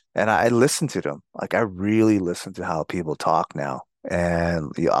 And I listen to them. Like I really listen to how people talk now.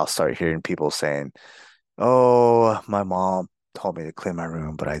 And I'll start hearing people saying, "Oh, my mom told me to clean my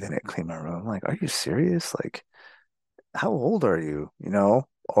room, but I didn't clean my room." I'm like, are you serious? Like, how old are you?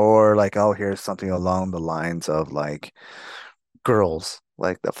 Or like I'll hear something along the lines of like girls.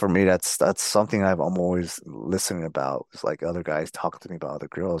 Like for me, that's something I'm always listening about. It's like other guys talking to me about other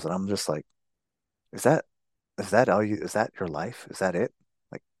girls, and I'm just like, is that is that your life? Is that it?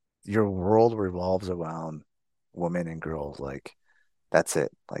 Like your world revolves around women and girls. Like that's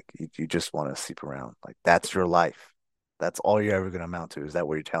it. Like you just want to sleep around. Like that's your life. That's all you're ever gonna amount to. Is that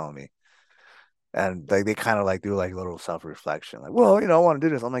what you're telling me? And like they kind of like do like little self-reflection. Like, well, I want to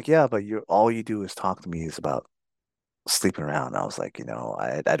do this. I'm like, yeah, but you all you do is talk to me is about sleeping around. I was like,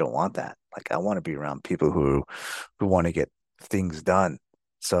 I don't want that. Like I want to be around people who want to get things done.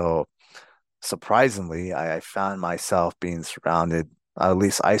 So surprisingly, I found myself being surrounded, at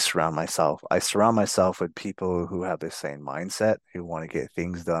least I surround myself with people who have the same mindset, who want to get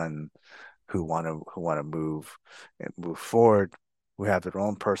things done, who want to move forward, who have their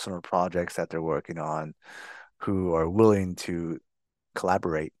own personal projects that they're working on, who are willing to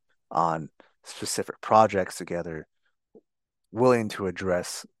collaborate on specific projects together, willing to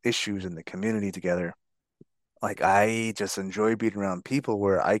address issues in the community together. Like I just enjoy being around people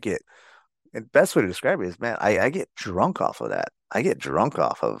where and best way to describe it is, man, I get drunk off of that. I get drunk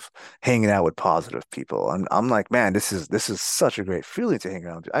off of hanging out with positive people. I'm like, man, this is such a great feeling to hang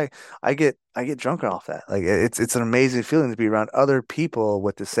around. I get drunk off that. Like it's an amazing feeling to be around other people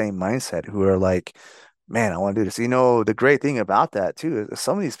with the same mindset who are like, man, I want to do this. The great thing about that too is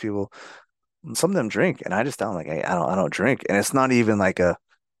some of these people, some of them drink, and I just don't like, hey, I don't drink, and it's not even like oh,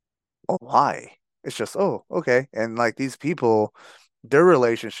 why? It's just, oh, okay. And like these people, their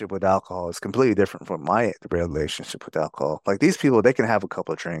relationship with alcohol is completely different from my relationship with alcohol. Like these people, they can have a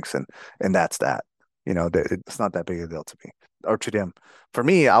couple of drinks and that's that. It's not that big a deal to me or to them. For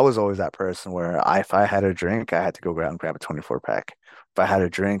me, I was always that person where if I had a drink, I had to go out and grab a 24 pack. If I had a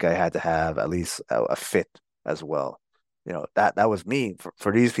drink, I had to have at least a fit as well. That was me.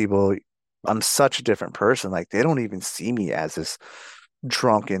 For these people, I'm such a different person. Like they don't even see me as this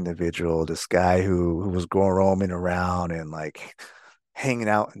drunk individual, this guy who was going roaming around and like hanging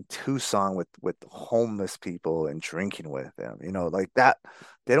out in Tucson with homeless people and drinking with them. Like that.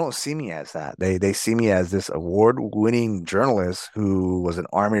 They don't see me as that. They see me as this award-winning journalist who was an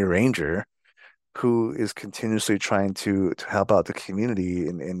Army Ranger who is continuously trying to help out the community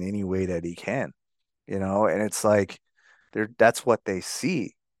in any way that he can. And it's like that's what they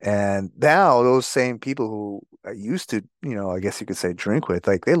see. And now those same people who I used to, I guess you could say drink with,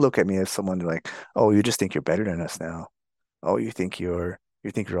 like they look at me as someone like, oh, you just think you're better than us now. Oh, you think you're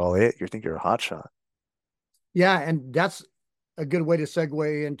all it. You think you're a hot shot. Yeah, and that's a good way to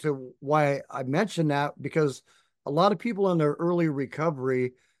segue into why I mentioned that because a lot of people in their early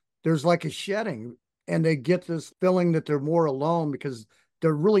recovery, there's like a shedding and they get this feeling that they're more alone because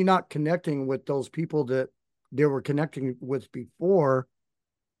they're really not connecting with those people that they were connecting with before,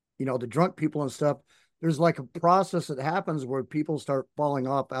 the drunk people and stuff. There's like a process that happens where people start falling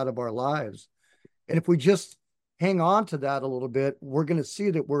off out of our lives. And if we just hang on to that a little bit, we're going to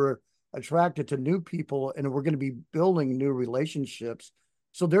see that we're attracted to new people and we're going to be building new relationships.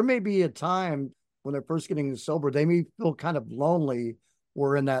 So there may be a time when they're first getting sober, they may feel kind of lonely.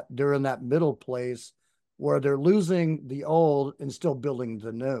 They're in that middle place where they're losing the old and still building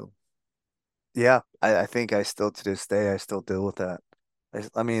the new. Yeah, I think I still to this day I still deal with that.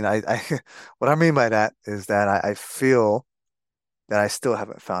 I mean what I mean by that is that I feel that I still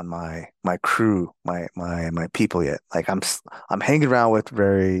haven't found my crew, my people yet. Like I'm hanging around with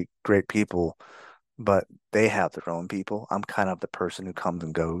very great people, but they have their own people. I'm kind of the person who comes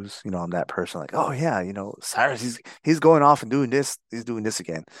and goes. I'm that person like, oh yeah, Cyrus, he's going off and doing this, he's doing this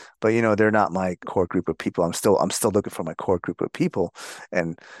again. But they're not my core group of people. I'm still looking for my core group of people.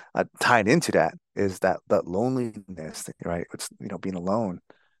 And tied into that is that loneliness, right? It's being alone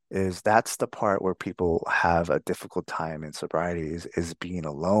is that's the part where people have a difficult time in sobriety is being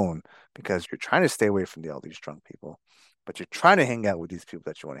alone because you're trying to stay away from all these drunk people, but you're trying to hang out with these people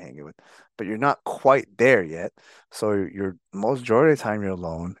that you want to hang out with, but you're not quite there yet. So you're most majority of the time you're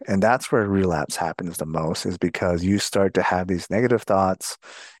alone, and that's where relapse happens the most, is because you start to have these negative thoughts.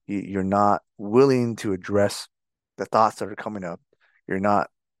 You're not willing to address the thoughts that are coming up. You're not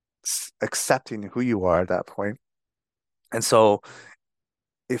accepting who you are at that point. And so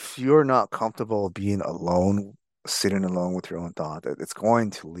if you're not comfortable being alone, sitting alone with your own thought, it's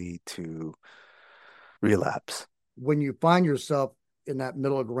going to lead to relapse. When you find yourself in that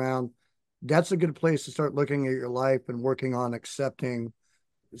middle ground, that's a good place to start looking at your life and working on accepting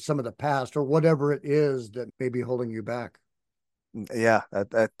some of the past or whatever it is that may be holding you back. Yeah,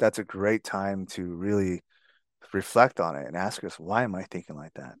 that's a great time to really reflect on it and ask us, why am I thinking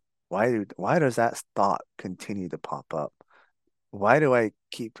like that? Why does that thought continue to pop up? Why do I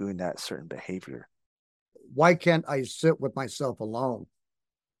keep doing that certain behavior? Why can't I sit with myself alone?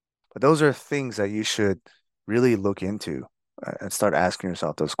 But those are things that you should really look into and start asking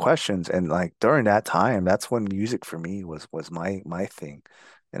yourself those questions. And like during that time, that's when music for me was my thing,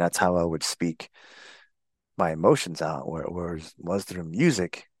 and that's how I would speak my emotions out. Where was through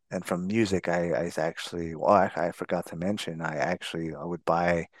music, and from music, I actually well, I forgot to mention, I would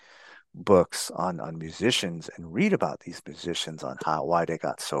buy books on musicians and read about these musicians on why they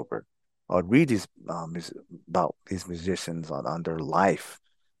got sober. I would read these about these musicians on their life,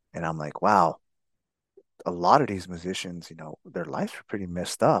 and I'm like, wow, a lot of these musicians, their lives were pretty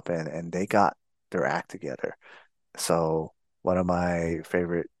messed up, and they got their act together. So one of my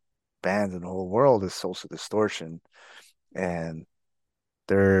favorite bands in the whole world is Social Distortion, and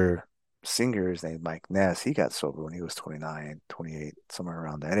their singer is named Mike Ness. He got sober when he was 29, 28, somewhere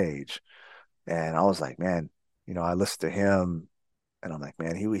around that age. And I was like, man, I listened to him and I'm like,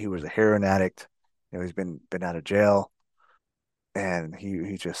 man, he was a heroin addict. He's been out of jail and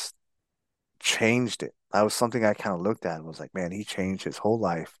he just changed it. That was something I kind of looked at and was like, man, he changed his whole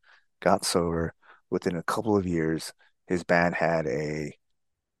life, got sober. Within a couple of years, his band had a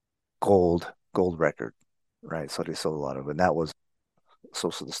gold record, right? So they sold a lot of it. And that was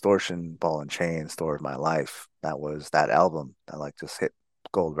Social Distortion, Ball and Chain, Story of My Life. That was that album that like just hit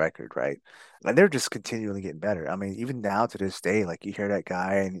gold record, right? And they're just continually getting better. I mean, even now to this day, like you hear that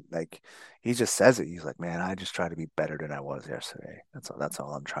guy and like he just says it. He's like, man, I just try to be better than I was yesterday. That's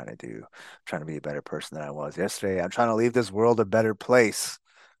all I'm trying to do. I'm trying to be a better person than I was yesterday. I'm trying to leave this world a better place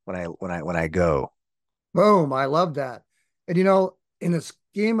when I go. Boom. I love that. And in the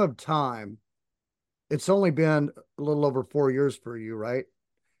scheme of time, it's only been a little over 4 years for you, right?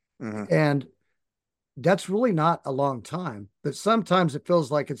 Hmm. And that's really not a long time, but sometimes it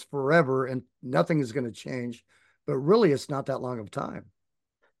feels like it's forever and nothing is going to change. But really, it's not that long of time.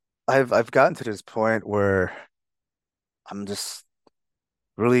 I've gotten to this point where I'm just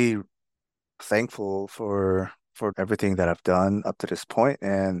really thankful for everything that I've done up to this point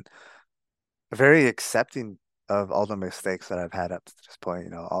and very accepting of all the mistakes that I've had up to this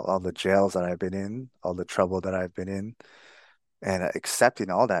point, all the jails that I've been in, all the trouble that I've been in, and accepting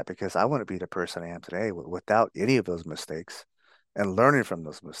all that because I want to be the person I am today without any of those mistakes and learning from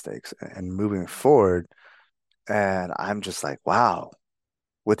those mistakes and moving forward. And I'm just like, wow,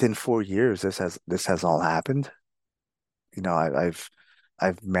 within 4 years, this has all happened. I've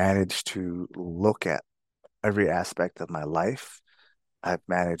managed to look at every aspect of my life. I've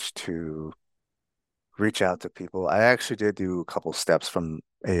managed to reach out to people. I actually did do a couple steps from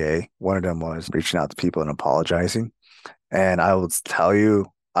AA. One of them was reaching out to people and apologizing. And I will tell you,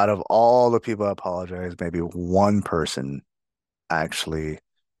 out of all the people I apologized, maybe one person actually,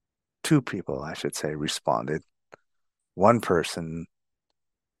 two people, I should say, responded. One person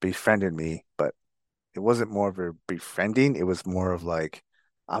befriended me, but it wasn't more of a befriending. It was more of like,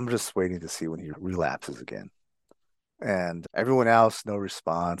 I'm just waiting to see when he relapses again. And everyone else, no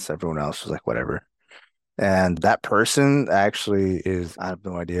response. Everyone else was like, whatever. And that person actually is, I have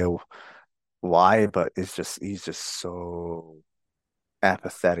no idea why, but he's just so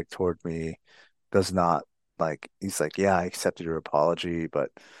apathetic toward me. Does not he's like, yeah, I accepted your apology, but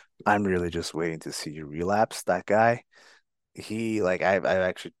I'm really just waiting to see you relapse. That guy, I've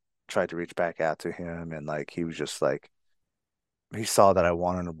actually tried to reach back out to him, and like, he was just like, he saw that I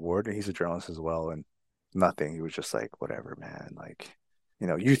won an award, and he's a journalist as well, and nothing. He was just like, whatever, man. Like,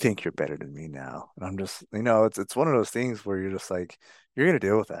 you think you're better than me now. And I'm just, it's one of those things where you're just like, you're gonna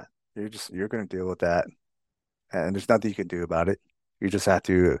deal with that. You're gonna deal with that. And there's nothing you can do about it. You just have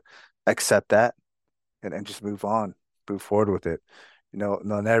to accept that and just move on, move forward with it.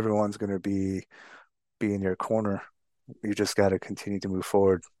 Not everyone's gonna be in your corner. You just gotta continue to move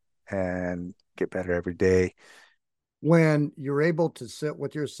forward and get better every day. When you're able to sit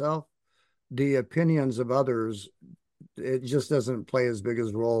with yourself, the opinions of others, it just doesn't play as big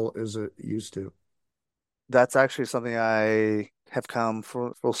as role as it used to. That's actually something I have come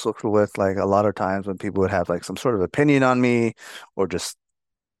full circle with. Like a lot of times when people would have like some sort of opinion on me or just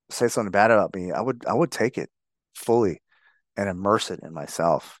say something bad about me, I would take it fully and immerse it in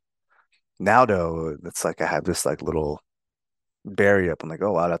myself. Now though, it's like I have this like little barrier up. I'm like,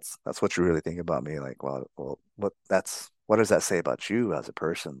 oh wow, that's what you really think about me. Like, well, what does that say about you as a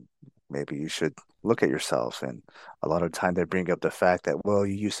person? Maybe you should look at yourself. And a lot of time they bring up the fact that, well,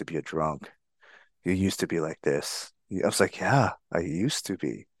 you used to be a drunk. You used to be like this. I was like, yeah, I used to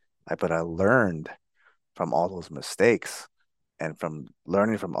be. But I learned from all those mistakes. And from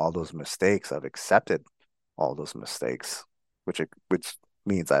learning from all those mistakes, I've accepted all those mistakes, which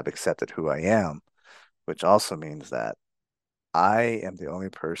means I've accepted who I am, which also means that I am the only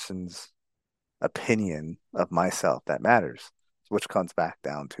person's opinion of myself that matters, which comes back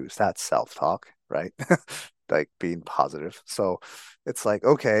down to is that self-talk, right? Like being positive. So it's like,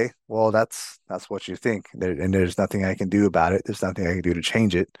 okay, well, that's what you think. And there's nothing I can do about it. There's nothing I can do to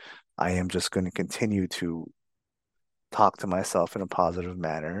change it. I am just going to continue to talk to myself in a positive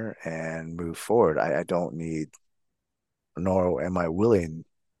manner and move forward. I don't need, nor am I willing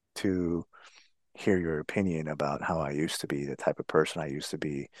to hear your opinion about how I used to be, the type of person I used to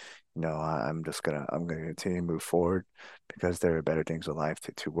be. I'm gonna continue to move forward because there are better things in life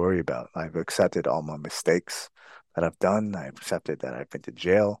to worry about. I've accepted all my mistakes that I've done. I've accepted that I've been to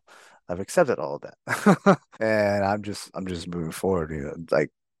jail. I've accepted all of that. And I'm just moving forward.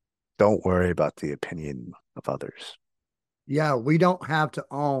 Like, don't worry about the opinion of others. Yeah, we don't have to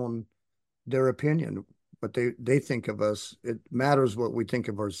own their opinion, what they think of us. It matters what we think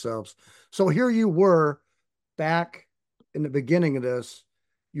of ourselves. So here you were back in the beginning of this.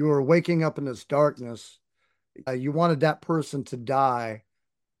 You were waking up in this darkness. You wanted that person to die,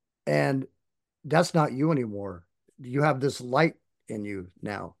 and that's not you anymore. You have this light in you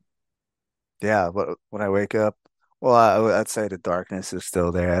now. Yeah, but when I wake up, well, I'd say the darkness is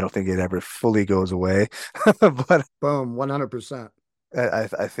still there. I don't think it ever fully goes away, but Boom, 100%.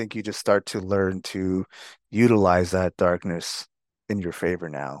 I think you just start to learn to utilize that darkness in your favor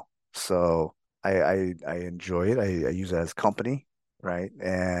now. So I enjoy it. I use it as company, right?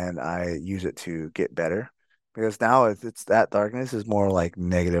 And I use it to get better because now it's that darkness is more like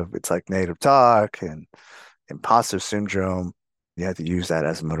negative. It's like negative talk and imposter syndrome. You have to use that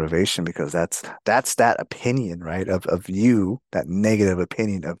as motivation because that's that opinion, right? Of you, that negative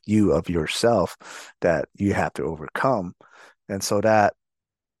opinion of you, of yourself that you have to overcome. And so that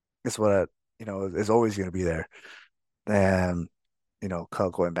is what is always going to be there. And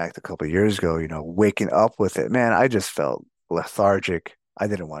going back to a couple of years ago, waking up with it, man, I just felt lethargic. I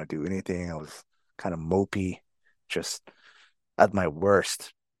didn't want to do anything. I was kind of mopey, just at my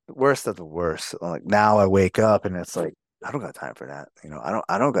worst, worst of the worst. Like now I wake up and it's like I don't got time for that.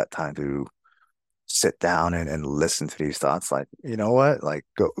 I don't got time to sit down and listen to these thoughts. Like, you know what? Like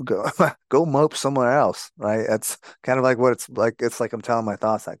go go mope somewhere else, right? That's kind of like what it's like. It's like I'm telling my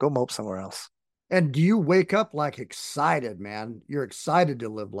thoughts like go mope somewhere else. And do you wake up like excited, man? You're excited to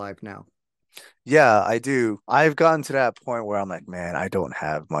live life now. Yeah, I do. I've gotten to that point where I'm like, man, I don't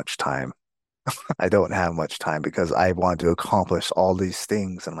have much time. I don't have much time because I want to accomplish all these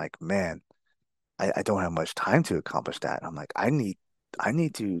things. And I'm like, man, I don't have much time to accomplish that. I'm like, I need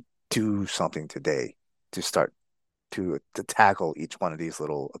to do something today to start to tackle each one of these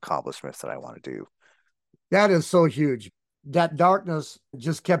little accomplishments that I want to do. That is so huge. That darkness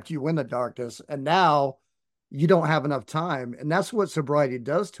just kept you in the darkness. And now you don't have enough time. And that's what sobriety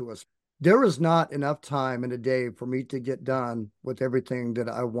does to us. There is not enough time in a day for me to get done with everything that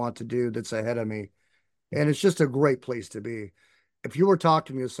I want to do that's ahead of me. And it's just a great place to be. If you were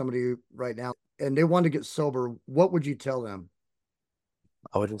talking to somebody right now and they want to get sober, what would you tell them?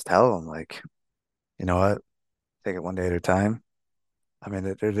 I would just tell them like, you know what, take it one day at a time. I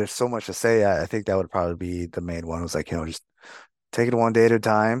mean, there's so much to say. I think that would probably be the main one was like, just take it one day at a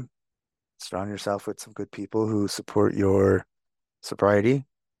time. Surround yourself with some good people who support your sobriety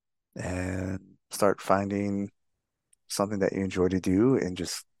and start finding something that you enjoy to do and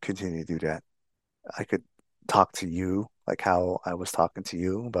just continue to do that. I could talk to you like how I was talking to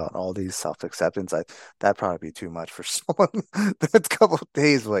you about all these self-acceptance. That'd probably be too much for someone. That couple of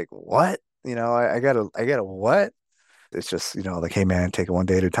days, like, what? I gotta what? It's just, like, hey man, take it one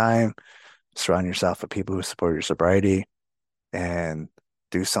day at a time, surround yourself with people who support your sobriety and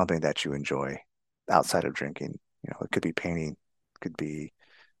do something that you enjoy outside of drinking. It could be painting, it could be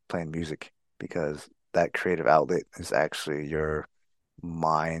playing music, because that creative outlet is actually your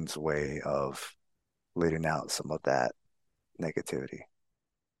mind's way of letting out some of that negativity.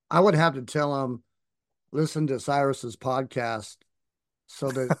 I would have to tell them, listen to Cyrus's podcast so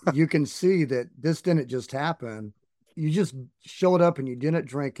that you can see that this didn't just happen. You just showed up and you didn't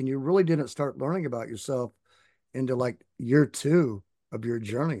drink and you really didn't start learning about yourself into like year two of your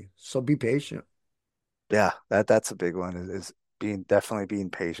journey. So be patient. Yeah, that's a big one is being definitely being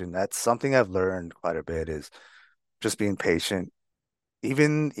patient. That's something I've learned quite a bit is just being patient.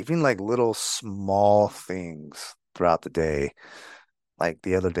 Even like little small things throughout the day. Like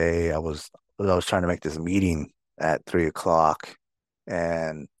the other day I was trying to make this meeting at 3 o'clock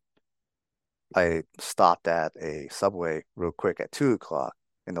and I stopped at a Subway real quick at 2 o'clock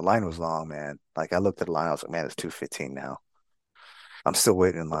and the line was long, man. Like I looked at the line, I was like, man, it's 2:15 now. I'm still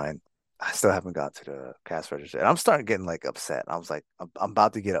waiting in line. I still haven't got to the cash register. And I'm starting getting like upset. I was like, I'm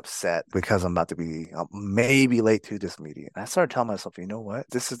about to get upset because I'm about to be maybe late to this meeting. And I started telling myself, you know what?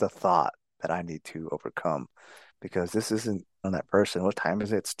 This is the thought that I need to overcome because this isn't on that person. What time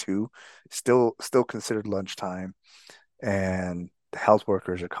is it? It's 2. Still considered lunchtime. And the health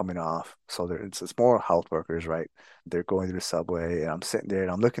workers are coming off. So it's more health workers, right? They're going through the subway. And I'm sitting there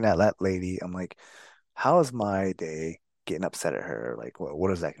and I'm looking at that lady. I'm like, how is my day getting upset at her? Like,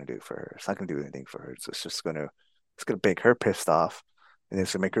 what is that going to do for her? It's not going to do anything for her. It's just it's gonna make her pissed off, and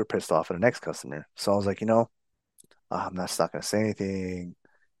it's gonna make her pissed off at the next customer. So I was like, I'm not going to say anything,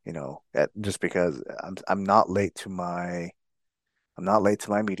 just because I'm not late to my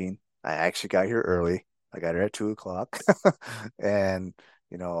meeting. I actually got here early. I got here at 2 o'clock. And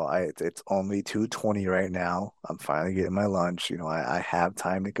it's only 2:20 right now. I'm finally getting my lunch. I have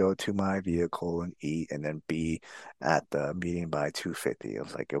time to go to my vehicle and eat and then be at the meeting by 2:50. I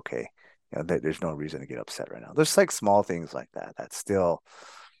was like, okay, there's no reason to get upset right now. There's like small things like that. That's still,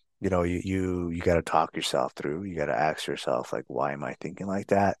 you got to talk yourself through. You got to ask yourself, like, why am I thinking like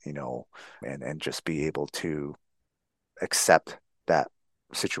that? And just be able to accept that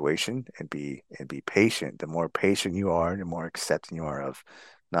situation and be patient. The more patient you are, the more accepting you are of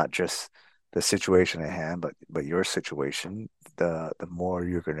not just the situation at hand, but your situation, the more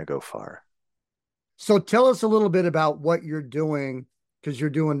you're going to go far. So tell us a little bit about what you're doing because you're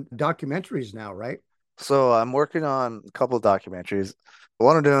doing documentaries now, right? So I'm working on a couple of documentaries.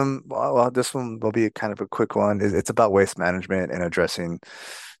 One of them, well, this one will be kind of a quick one. It's about waste management and addressing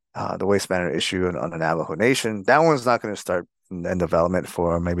the waste management issue on the Navajo Nation. That one's not going to start in development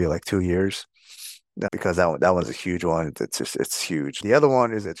for maybe like 2 years because that one's a huge one. It's huge. The other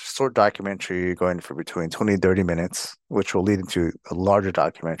one is it's a short documentary going for between 20 and 30 minutes, which will lead into a larger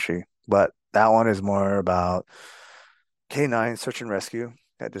documentary. But that one is more about K9 search and rescue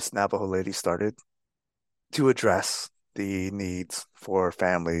that this Navajo lady started to address the needs for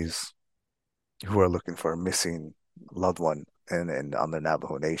families who are looking for a missing loved one and on the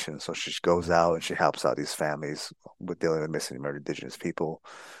Navajo Nation. So she goes out and she helps out these families with dealing with missing and murdered Indigenous people,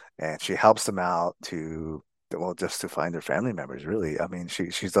 and she helps them out to well just to find their family members. Really, I mean,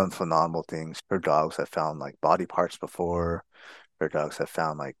 she's done phenomenal things. Her dogs have found like body parts before. Her dogs have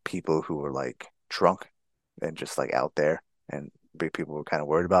found like people who were like drunk and just like out there, and big people were kind of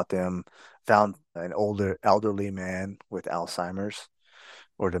worried about them. Found an older elderly man with Alzheimer's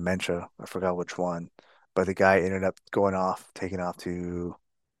or dementia. I forgot which one. But the guy ended up taking off to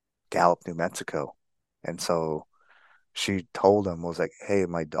Gallup, New Mexico. And so she told him, was like, hey,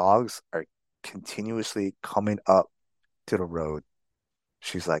 my dogs are continuously coming up to the road.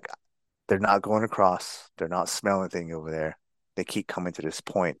 She's like, they're not going across. They're not smelling anything over there. They keep coming to this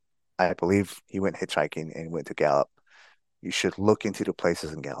point. I believe he went hitchhiking and went to Gallup. You should look into the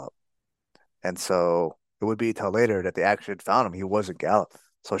places in Gallup. And so it would be till later that they actually had found him. He wasn't Gallup.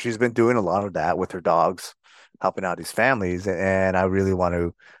 So she's been doing a lot of that with her dogs, helping out these families. And I really want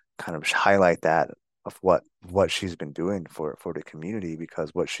to kind of highlight that of what she's been doing for the community,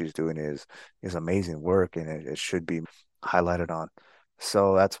 because what she's doing is amazing work, and it should be highlighted on.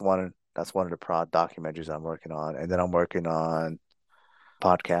 So that's one of the prod documentaries I'm working on. And then I'm working on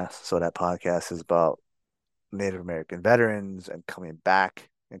podcasts. So that podcast is about Native American veterans and coming back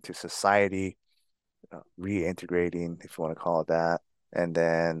into society, reintegrating, if you want to call it that, and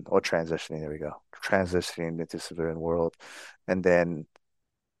then or transitioning. There we go, transitioning into civilian world, and then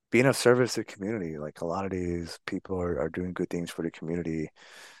being of service to the community. Like a lot of these people are doing good things for the community.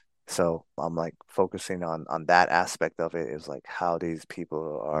 So I'm like focusing on that aspect of it, is like how these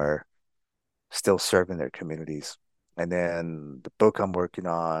people are still serving their communities. And then the book I'm working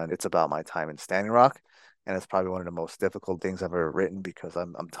on, it's about my time in Standing Rock. And it's probably one of the most difficult things I've ever written, because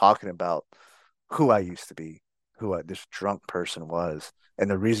I'm talking about who I used to be, this drunk person was, and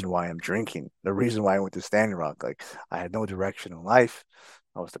the reason why I'm drinking, the reason why I went to Standing Rock. Like I had no direction in life.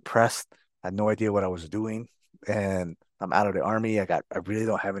 I was depressed. I had no idea what I was doing. And I'm out of the army. I really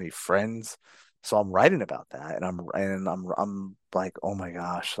don't have any friends. So I'm writing about that, and I'm like, oh my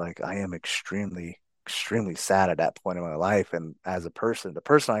gosh, like I am extremely sad at that point in my life. And as a person, the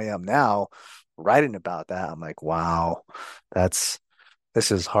person I am now, writing about that, I'm like, wow, that's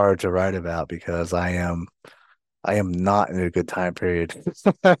this is hard to write about, because I am not in a good time period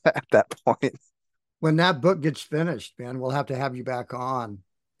at that point. When that book gets finished, man, we'll have to have you back on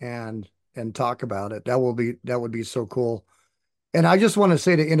and talk about it. That would be so cool. And I just want to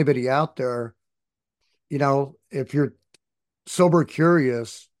say to anybody out there, if you're sober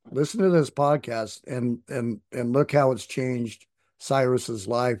curious, listen to this podcast and look how it's changed Cyrus's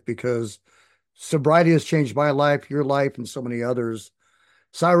life, because sobriety has changed my life, your life, and so many others.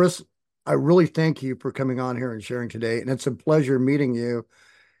 Cyrus, I really thank you for coming on here and sharing today. And it's a pleasure meeting you.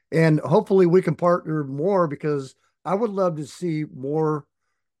 And hopefully we can partner more, because I would love to see more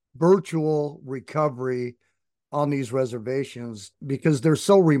virtual recovery on these reservations, because they're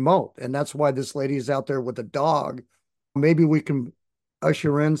so remote. And that's why this lady is out there with a dog. Maybe we can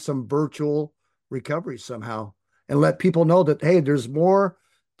usher in some virtual recovery somehow and let people know that, hey, there's more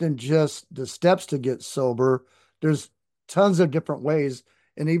than just the steps to get sober. There's tons of different ways.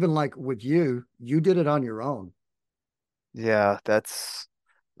 And even like with you, you did it on your own. Yeah, that's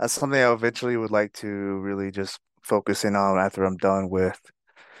something I eventually would like to really just focus in on after I'm done with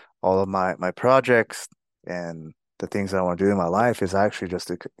all of my projects and the things that I want to do in my life, is actually just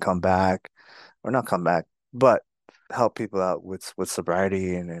to come back, or not come back, but help people out with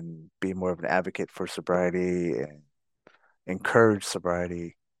sobriety, and be more of an advocate for sobriety and encourage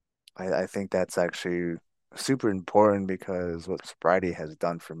sobriety. I think that's actually super important, because what sobriety has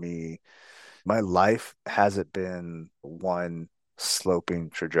done for me, my life hasn't been one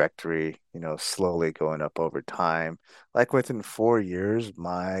sloping trajectory, slowly going up over time. Like within 4 years,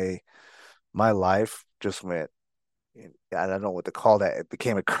 my life just went, I don't know what to call that. It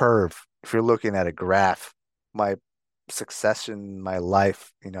became a curve. If you're looking at a graph, my succession, my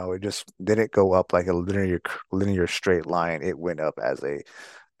life, it just didn't go up like a linear straight line. It went up as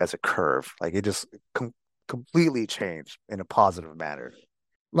a curve. Like it just completely changed in a positive manner.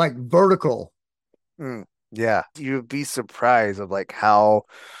 Like vertical. Mm, yeah, you'd be surprised of like how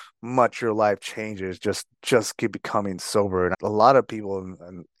much your life changes just keep becoming sober. And a lot of people,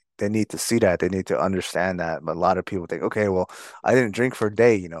 and they need to see that. They need to understand that. But a lot of people think, okay, well, I didn't drink for a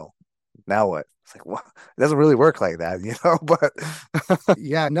day, now what? It's like, well, it doesn't really work like that, But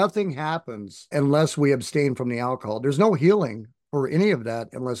Yeah, nothing happens unless we abstain from the alcohol. There's no healing for any of that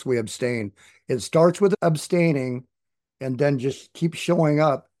unless we abstain. It starts with abstaining, and then just keep showing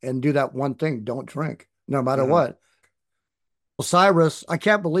up and do that one thing. Don't drink, no matter Mhm. what. Well, Cyrus, I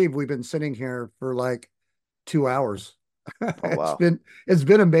can't believe we've been sitting here for like 2 hours. Oh It's wow. been it's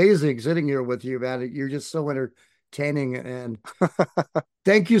been amazing sitting here with you, man. You're just so entertaining, and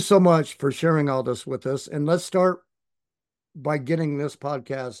thank you so much for sharing all this with us. And let's start by getting this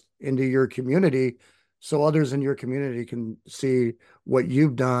podcast into your community so others in your community can see what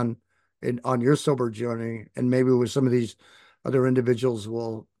you've done on your sober journey. And maybe with some of these other individuals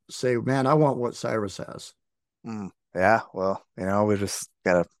will say, man, I want what Cyrus has. Yeah, well, we just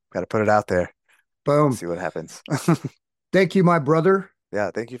gotta put it out there, Boom. see what happens. Thank you, my brother.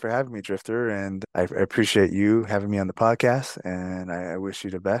 Yeah, thank you for having me, Drifter, and I appreciate you having me on the podcast, and I wish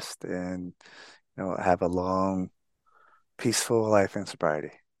you the best and have a long, peaceful life in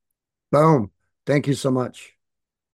sobriety. Boom. Thank you so much.